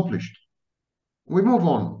often accomplished. We move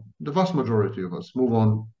on. The vast majority of us move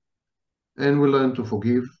on, and we learn to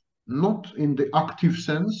forgive, not in the active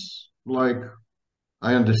sense, like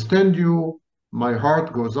I understand you, my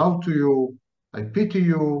heart goes out to you, I pity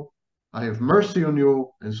you, I have mercy on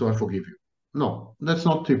you, and so I forgive you. No, that's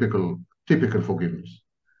not typical forgiveness.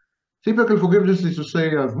 Typical forgiveness is to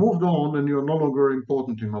say, I've moved on and you're no longer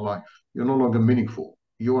important in my life. You're no longer meaningful.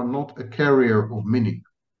 You are not a carrier of meaning.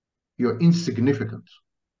 You're insignificant.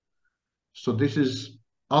 So this is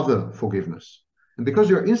other forgiveness. And because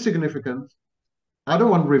you're insignificant, I don't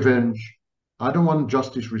want revenge. I don't want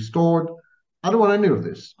justice restored. I don't want any of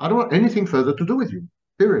this. I don't want anything further to do with you,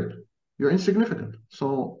 period. You're insignificant.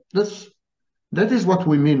 So that is what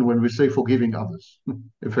we mean when we say forgiving others,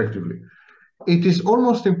 effectively. It is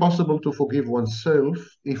almost impossible to forgive oneself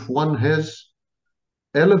if one has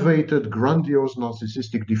elevated, grandiose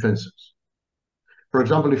narcissistic defenses. For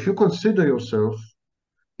example, if you consider yourself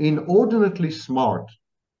inordinately smart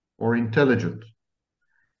or intelligent,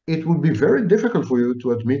 it would be very difficult for you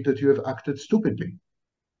to admit that you have acted stupidly.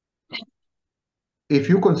 If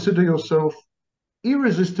you consider yourself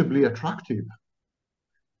irresistibly attractive,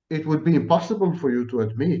 it would be impossible for you to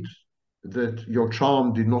admit that your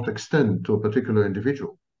charm did not extend to a particular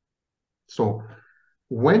individual. So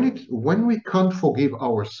when we can't forgive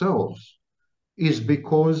ourselves is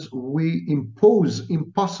because we impose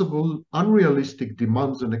impossible, unrealistic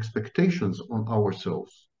demands and expectations on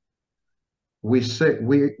ourselves. We say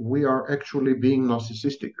we are actually being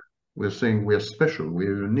narcissistic. We're saying we are special, we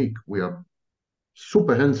are unique, we are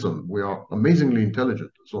super handsome, we are amazingly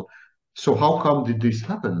intelligent. So how come did this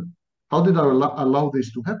happen? How did I allow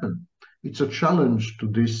this to happen? It's a challenge to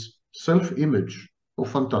this self-image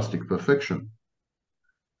of fantastic perfection.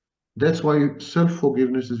 That's why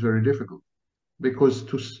self-forgiveness is very difficult, because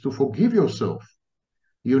to forgive yourself,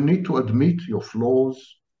 you need to admit your flaws,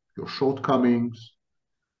 your shortcomings,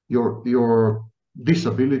 your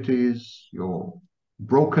disabilities, your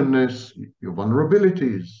brokenness, your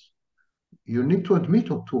vulnerabilities. You need to admit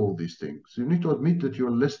to all these things. You need to admit that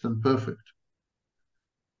you're less than perfect.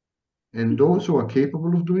 And those who are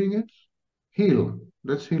capable of doing it, heal.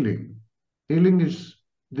 That's healing. Healing is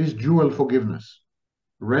this dual forgiveness,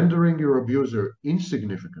 rendering your abuser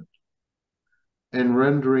insignificant and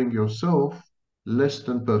rendering yourself less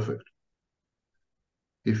than perfect.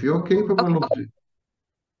 If you're capable of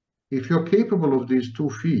if you're capable of these two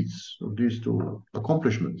feats, of these two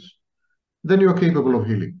accomplishments, then you're capable of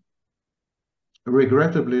healing.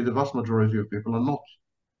 Regrettably, the vast majority of people are not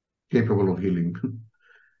capable of healing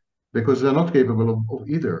because they're not capable of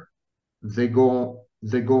either. They go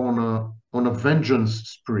on a vengeance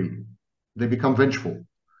spree. They become vengeful.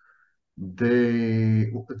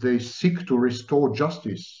 They seek to restore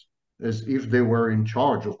justice as if they were in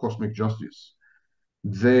charge of cosmic justice.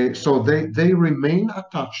 They remain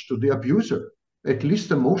attached to the abuser, at least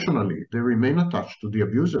emotionally. They remain attached to the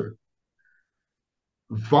abuser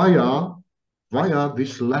via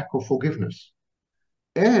this lack of forgiveness.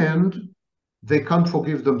 And they can't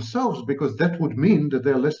forgive themselves because that would mean that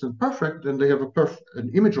they are less than perfect and they have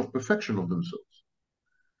an image of perfection of themselves.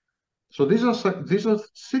 So these are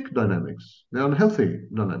sick dynamics. They're unhealthy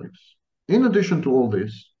dynamics. In addition to all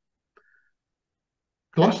this,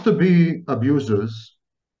 cluster B abusers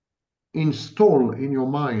install in your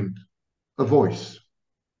mind a voice.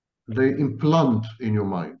 They implant in your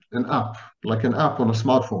mind an app, like an app on a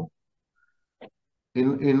smartphone.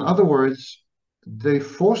 In other words, they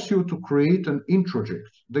force you to create an introject.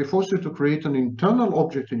 They force you to create an internal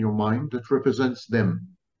object in your mind that represents them.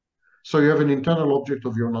 So you have an internal object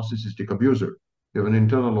of your narcissistic abuser. You have an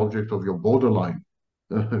internal object of your borderline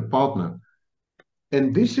partner.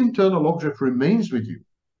 And this internal object remains with you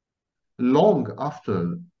long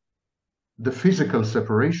after the physical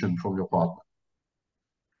separation from your partner.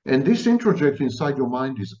 And this introject inside your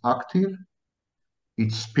mind is active.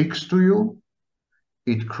 It speaks to you.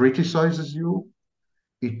 It criticizes you.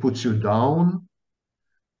 It puts you down.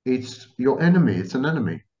 It's your enemy. It's an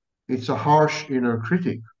enemy. It's a harsh inner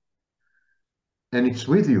critic. And it's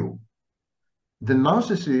with you. The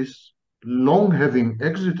narcissist, long having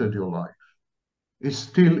exited your life, is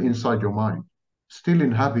still inside your mind, still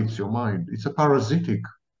inhabits your mind. It's a parasitic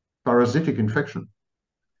infection.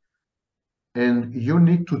 And you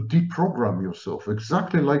need to deprogram yourself,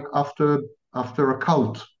 exactly like after a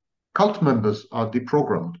cult. Cult members are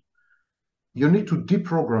deprogrammed. You need to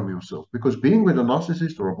deprogram yourself because being with a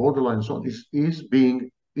narcissist or a borderline and so on is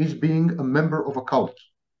being a member of a cult.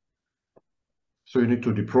 So you need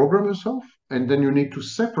to deprogram yourself, and then you need to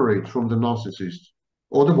separate from the narcissist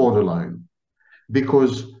or the borderline.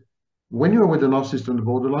 Because when you're with a narcissist and the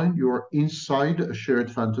borderline, you are inside a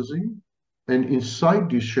shared fantasy. And inside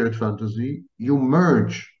this shared fantasy, you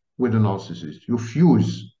merge with the narcissist. You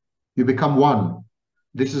fuse. You become one.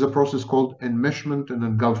 This is a process called enmeshment and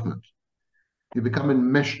engulfment. You become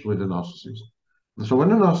enmeshed with the narcissist. And so when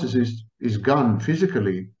the narcissist is gone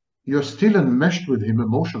physically, you're still enmeshed with him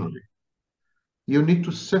emotionally. You need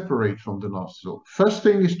to separate from the narcissist. So first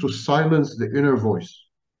thing is to silence the inner voice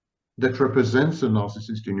that represents the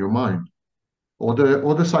narcissist in your mind, or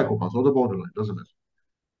the psychopath, or the borderline, doesn't matter.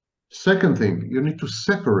 Second thing, you need to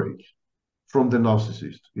separate from the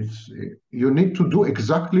narcissist. You need to do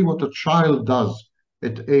exactly what a child does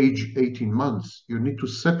at age 18 months. You need to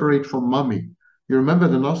separate from mommy. You remember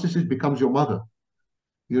the narcissist becomes your mother.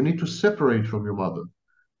 You need to separate from your mother.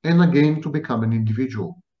 And again, to become an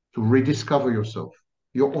individual, to rediscover yourself,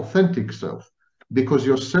 your authentic self, because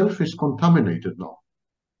your self is contaminated now.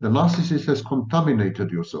 The narcissist has contaminated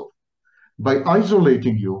yourself by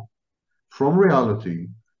isolating you from reality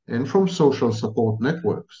and from social support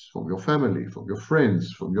networks, from your family, from your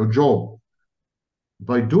friends, from your job.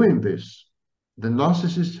 By doing this, the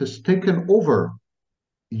narcissist has taken over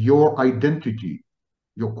your identity,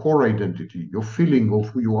 your core identity, your feeling of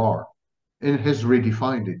who you are, and has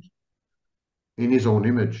redefined it in his own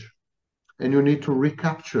image. And you need to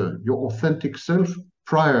recapture your authentic self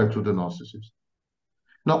prior to the narcissist.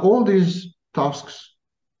 Now, all these tasks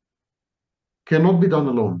cannot be done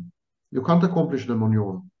alone. You can't accomplish them on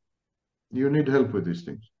your own. You need help with these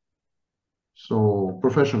things. So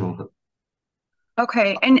professional help.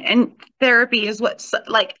 Okay. And therapy is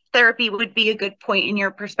like therapy would be a good point in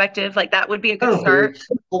your perspective. Like that would be a good start.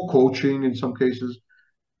 Or coaching in some cases.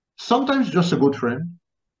 Sometimes just a good friend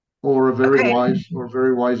or a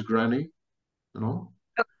very wise granny, you know.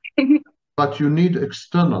 Okay. But you need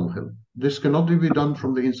external help. This cannot be done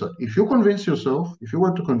from the inside. If you want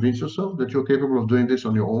to convince yourself that you're capable of doing this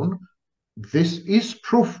on your own, this is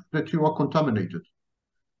proof that you are contaminated.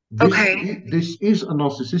 This is a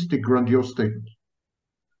narcissistic grandiose statement.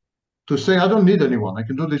 To say, I don't need anyone, I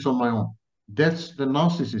can do this on my own. That's the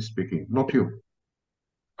narcissist speaking, not you.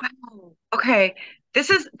 Wow. Okay. This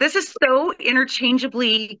is so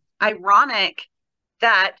interchangeably ironic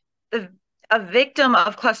that a victim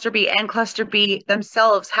of cluster B and cluster B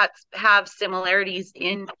themselves have similarities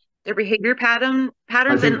in their behavior patterns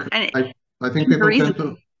I think and I think people tend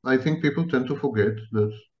to I think people tend to forget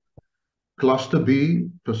that cluster B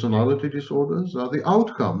personality disorders are the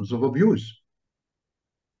outcomes of abuse.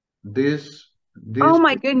 These, Oh these,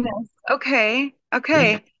 my goodness. Okay. these,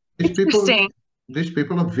 Okay. these people, Interesting. these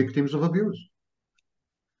people are victims of abuse.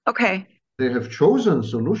 Okay. They have chosen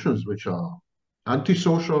solutions which are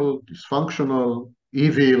antisocial, dysfunctional,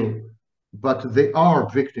 evil, but they are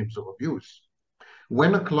victims of abuse.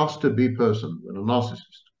 When a cluster B person, when a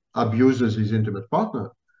narcissist abuses his intimate partner,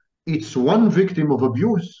 it's one victim of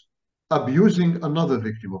abuse abusing another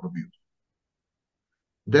victim of abuse.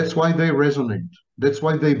 That's why they resonate. That's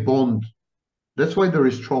why they bond. That's why there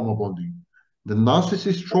is trauma bonding. The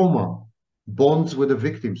narcissist trauma bonds with the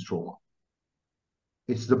victim's trauma.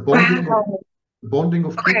 It's the Wow. bonding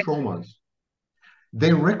of two Okay. traumas.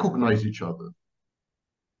 They recognize each other.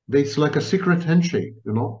 It's like a secret handshake,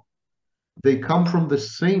 you know. They come from the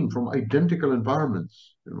same, from identical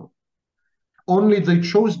environments, you know. Only they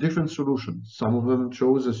chose different solutions. Some of them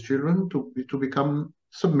chose as children to become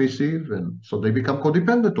submissive, and so they become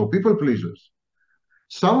codependent or people pleasers.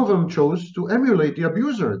 Some of them chose to emulate the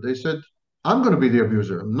abuser. They said, I'm going to be the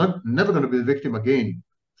abuser. I'm never going to be the victim again.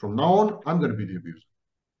 From now on, I'm going to be the abuser.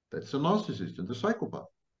 That's a narcissist and a psychopath.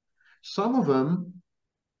 Some of them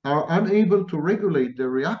are unable to regulate their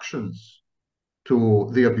reactions to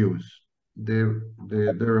the abuse.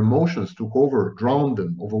 Their emotions took over, drowned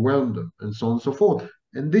them, overwhelmed them, and so on and so forth.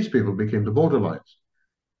 And these people became the borderlines.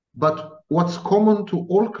 But what's common to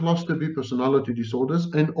all cluster B personality disorders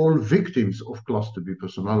and all victims of cluster B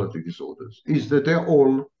personality disorders is that they're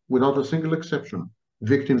all, without a single exception,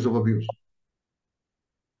 victims of abuse.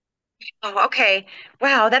 Oh, okay.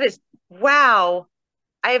 Wow, that is wow.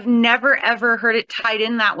 I have never ever heard it tied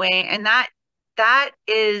in that way, and that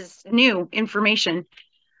is new information.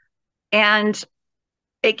 And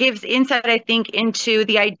it gives insight, I think, into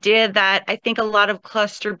the idea that I think a lot of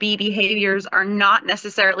cluster B behaviors are not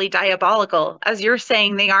necessarily diabolical. As you're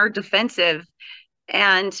saying, they are defensive.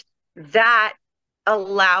 And that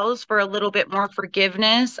allows for a little bit more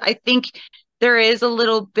forgiveness. I think there is a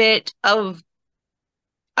little bit of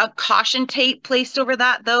a caution tape placed over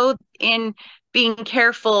that, though, in being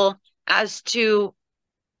careful as to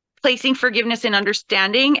placing forgiveness and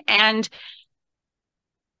understanding and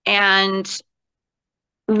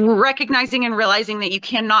recognizing and realizing that you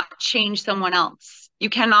cannot change someone else. You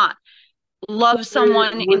cannot love We,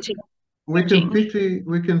 someone we, into we can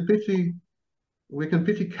changing.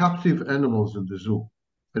 pity captive animals in the zoo,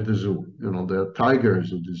 at the zoo. You know, the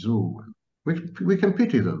tigers at the zoo. We can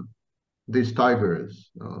pity them, these tigers,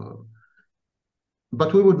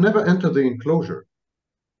 but we would never enter the enclosure.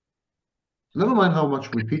 Never mind how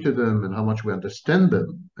much we pity them and how much we understand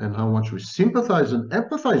them and how much we sympathize and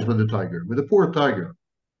empathize with the tiger, with the poor tiger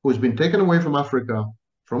who's been taken away from Africa,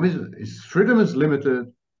 from his freedom is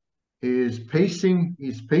limited, he's pacing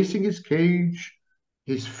his cage,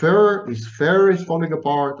 his fur is falling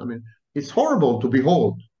apart. I mean, it's horrible to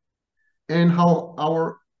behold. And how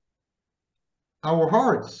our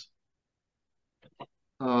hearts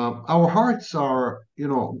our hearts are, you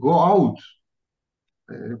know, go out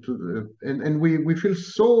and we feel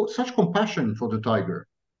such compassion for the tiger,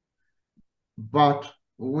 but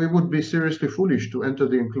we would be seriously foolish to enter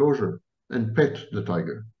the enclosure and pet the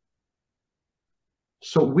tiger.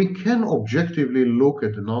 So we can objectively look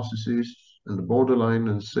at the narcissists and the borderline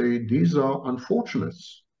and say these are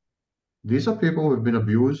unfortunates. These are people who have been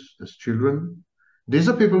abused as children. These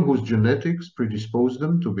are people whose genetics predispose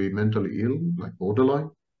them to be mentally ill, like borderline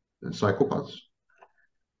and psychopaths.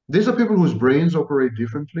 These are people whose brains operate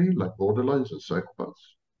differently, like borderlines and psychopaths.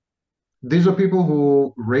 These are people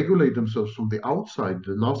who regulate themselves from the outside.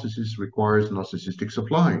 The narcissist requires narcissistic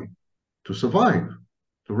supply to survive,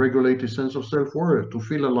 to regulate his sense of self-worth, to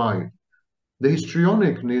feel alive. The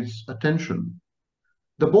histrionic needs attention.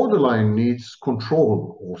 The borderline needs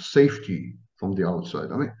control or safety from the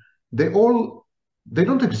outside. I mean, they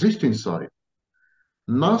don't exist inside.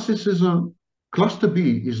 Narcissism, cluster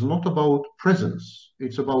B is not about presence,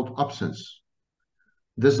 it's about absence.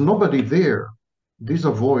 There's nobody there. These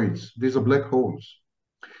are voids, these are black holes.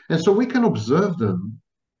 And so we can observe them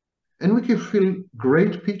and we can feel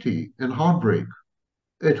great pity and heartbreak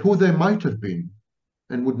at who they might have been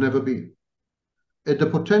and would never be, at the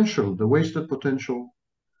potential, the wasted potential,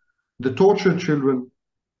 the tortured children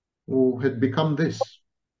who had become this.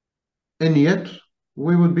 And yet,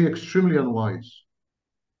 we would be extremely unwise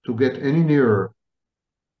to get any nearer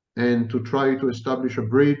and to try to establish a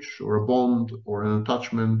bridge or a bond or an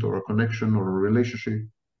attachment or a connection or a relationship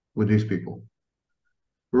with these people.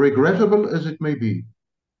 Regrettable as it may be,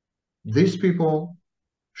 these people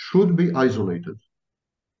should be isolated,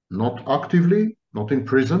 not actively, not in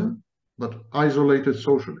prison, but isolated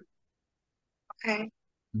socially. Okay.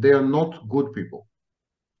 They are not good people,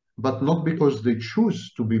 but not because they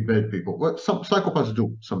choose to be bad people. Well, some psychopaths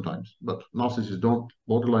do sometimes, but narcissists don't,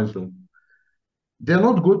 borderlines don't. They're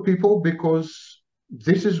not good people because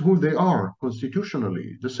this is who they are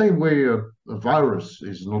constitutionally. The same way a virus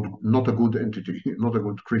is not a good entity, not a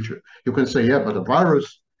good creature. You can say, yeah, but a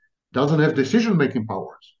virus doesn't have decision-making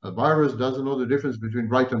powers. A virus doesn't know the difference between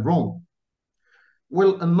right and wrong.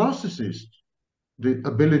 Well, a narcissist, the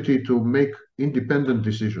ability to make independent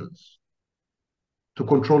decisions, to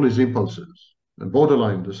control his impulses, and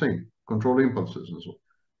borderline the same, control impulses and so on,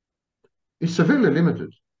 is severely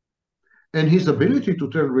limited. And his ability to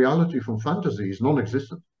tell reality from fantasy is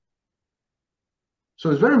non-existent. So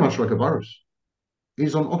it's very much like a virus.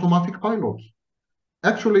 He's on automatic pilot.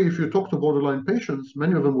 Actually, if you talk to borderline patients,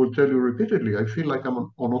 many of them will tell you repeatedly, I feel like I'm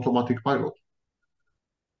on automatic pilot,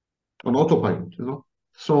 on autopilot, you know?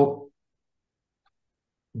 So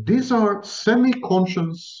these are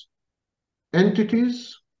semi-conscious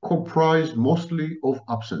entities comprised mostly of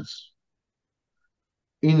absence,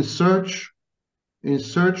 in search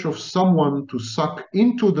of someone to suck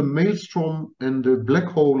into the maelstrom and the black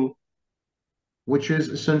hole, which is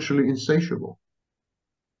essentially insatiable.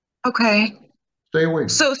 Okay. Stay away.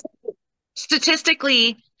 So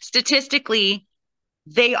statistically,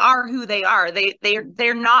 they are who they are.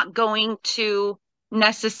 They're not going to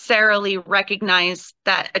necessarily recognize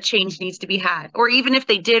that a change needs to be had. Or even if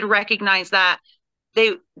they did recognize that,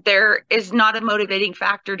 there is not a motivating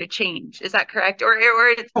factor to change. Is that correct? Or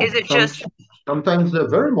is Oh, it just sometimes they're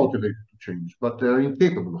very motivated to change, but they're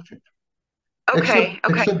incapable of change. okay,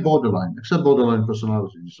 okay, Except borderline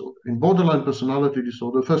personality disorder. In borderline personality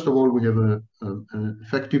disorder, first of all, we have an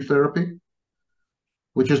effective therapy,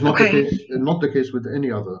 which is okay, not the case with any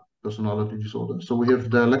other personality disorder. So we have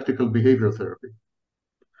dialectical behavior therapy,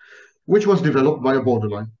 which was developed by a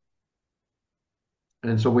borderline.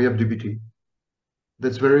 And so we have DBT.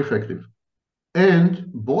 That's very effective. And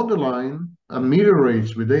borderline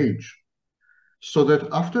ameliorates with age. So that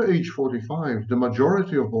after age 45, the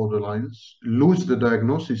majority of borderlines lose the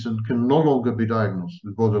diagnosis and can no longer be diagnosed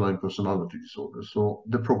with borderline personality disorder. So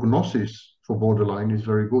the prognosis for borderline is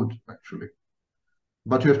very good, actually.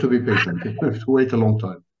 But you have to be patient. You have to wait a long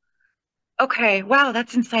time. okay. Wow,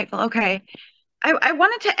 that's insightful. Okay. I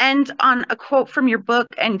wanted to end on a quote from your book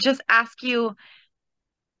and just ask you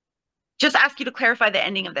to clarify the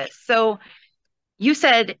ending of this. So you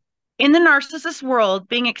said, in the narcissist world,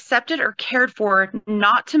 being accepted or cared for,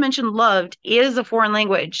 not to mention loved, is a foreign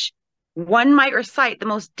language. One might recite the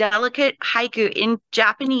most delicate haiku in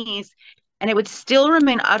Japanese, and it would still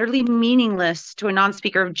remain utterly meaningless to a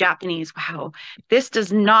non-speaker of Japanese. Wow. This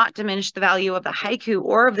does not diminish the value of the haiku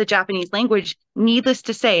or of the Japanese language, needless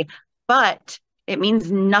to say, but it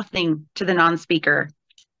means nothing to the non-speaker.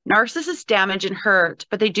 Narcissists damage and hurt,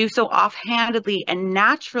 but they do so offhandedly and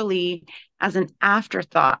naturally as an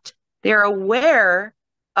afterthought. They're aware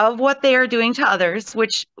of what they are doing to others,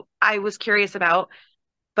 which I was curious about,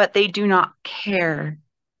 but they do not care.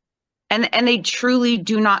 And they truly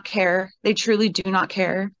do not care. They truly do not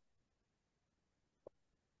care.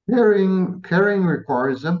 Caring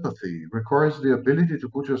requires empathy, requires the ability to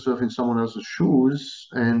put yourself in someone else's shoes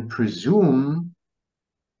and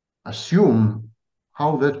assume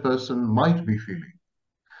how that person might be feeling.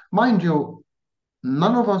 Mind you,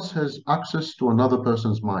 none of us has access to another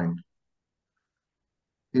person's mind.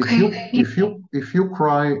 Okay. If you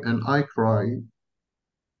cry and I cry,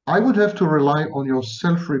 I would have to rely on your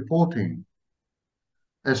self-reporting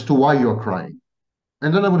as to why you're crying.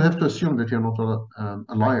 And then I would have to assume that you're not a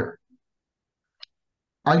liar.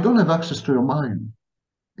 I don't have access to your mind.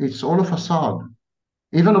 It's all a facade.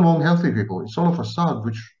 Even among healthy people, it's all a facade,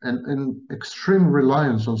 which and extreme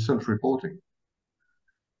reliance on self-reporting.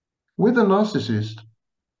 With a narcissist,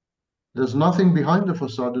 there's nothing behind the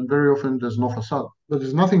facade, and very often there's no facade. But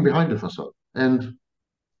there's nothing behind the facade. And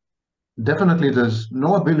definitely there's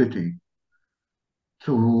no ability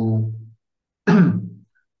to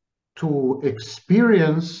to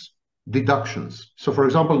experience deductions. So for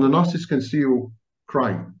example, the narcissist can see you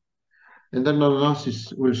crying, and then the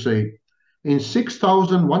narcissist will say, in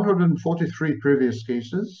 6,143 previous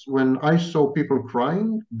cases, when I saw people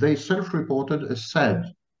crying, they self-reported as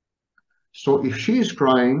sad. So if she is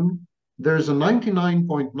crying, there's a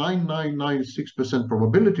 99.9996%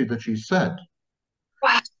 probability that she's sad.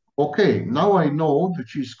 Wow. Okay, now I know that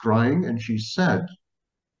she's crying and she's sad.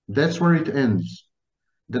 That's where it ends.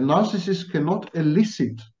 The narcissist cannot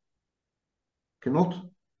elicit, cannot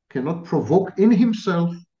provoke in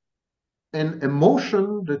himself an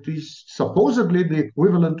emotion that is supposedly the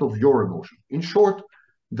equivalent of your emotion. In short,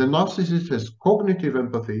 the narcissist has cognitive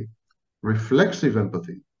empathy, reflexive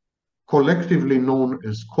empathy, collectively known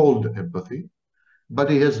as cold empathy, but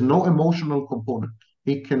he has no emotional component.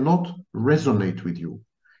 He cannot resonate with you.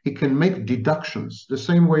 He can make deductions the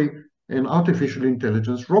same way an artificial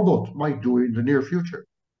intelligence robot might do in the near future.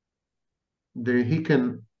 He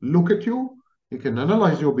can look at you, he can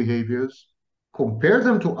analyze your behaviors, compare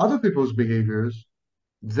them to other people's behaviors,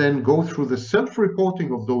 then go through the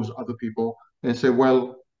self-reporting of those other people and say,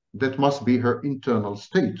 well, that must be her internal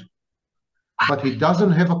state. But he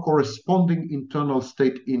doesn't have a corresponding internal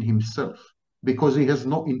state in himself because he has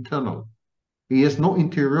no internal. He has no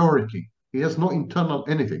interiority. He has no internal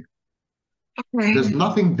anything. There's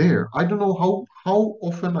nothing there. I don't know how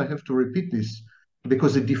often I have to repeat this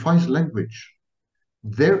because it defies language.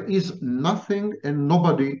 There is nothing and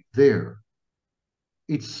nobody there.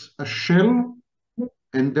 It's a shell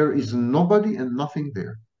and there is nobody and nothing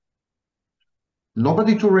there.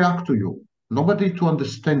 Nobody to react to you, nobody to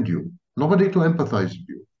understand you, nobody to empathize with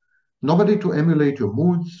you, nobody to emulate your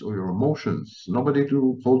moods or your emotions, nobody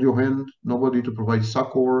to hold your hand, nobody to provide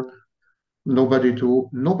succor,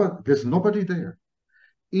 there's nobody there.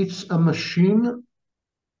 It's a machine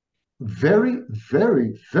very,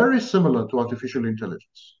 very, very similar to artificial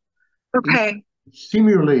intelligence. Okay. It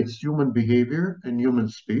simulates human behavior and human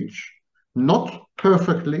speech, not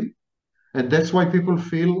perfectly, and that's why people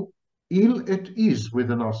feel ill at ease with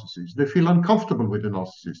a narcissist. They feel uncomfortable with a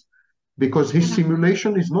narcissist because his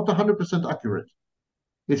simulation is not 100% accurate.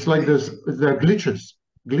 It's like there are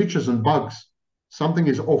glitches and bugs. Something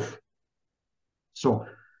is off. So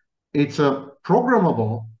it's a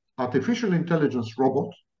programmable artificial intelligence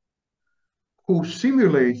robot who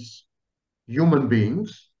simulates human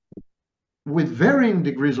beings with varying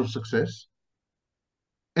degrees of success,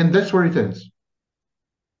 and that's where it ends.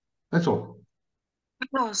 That's all.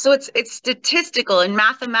 Oh, so it's statistical and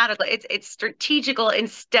mathematical. It's strategical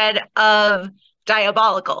instead of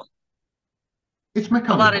diabolical. It's A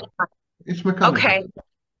lot of mechanical. It's mechanical. okay,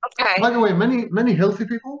 okay, By the way, many healthy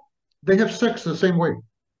people, they have sex the same way.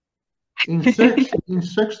 In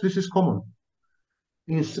sex, this is common.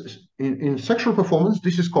 In sexual performance,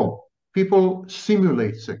 this is common. People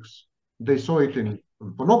simulate sex. They saw it in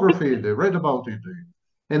pornography, they read about it,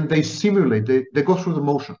 and they simulate, they go through the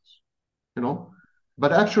motions, you know.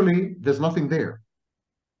 But actually, there's nothing there.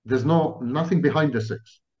 There's nothing behind the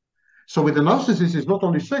sex. So with the narcissist, it's not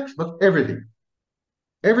only sex, but everything.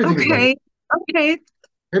 Everything is like okay, okay.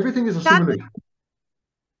 everything is a That's simulation.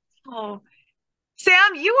 oh,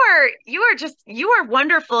 Sam, you are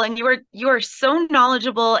wonderful, and you are so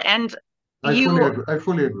knowledgeable, and I fully you agree. I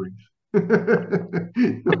fully agree.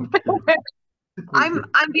 Okay. Okay.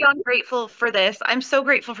 I'm beyond grateful for this. I'm so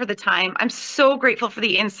grateful for the time. I'm so grateful for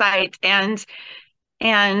the insight, and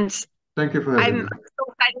Thank you for having I'm me.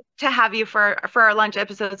 so excited to have you for our lunch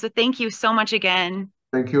episode. So thank you so much again.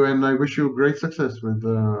 Thank you, and I wish you great success with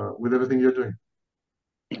everything you're doing.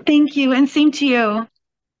 Thank you, and same to you.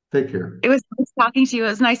 Take care. It was nice talking to you. It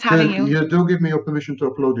was nice having Then you. you do give me your permission to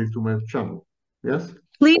upload it to my channel. Yes?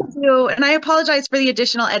 Please do. And I apologize for the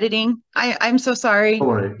additional editing. I'm so sorry. Don't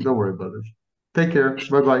worry. Don't worry about it. Take care.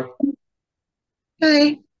 Bye bye.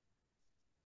 Bye.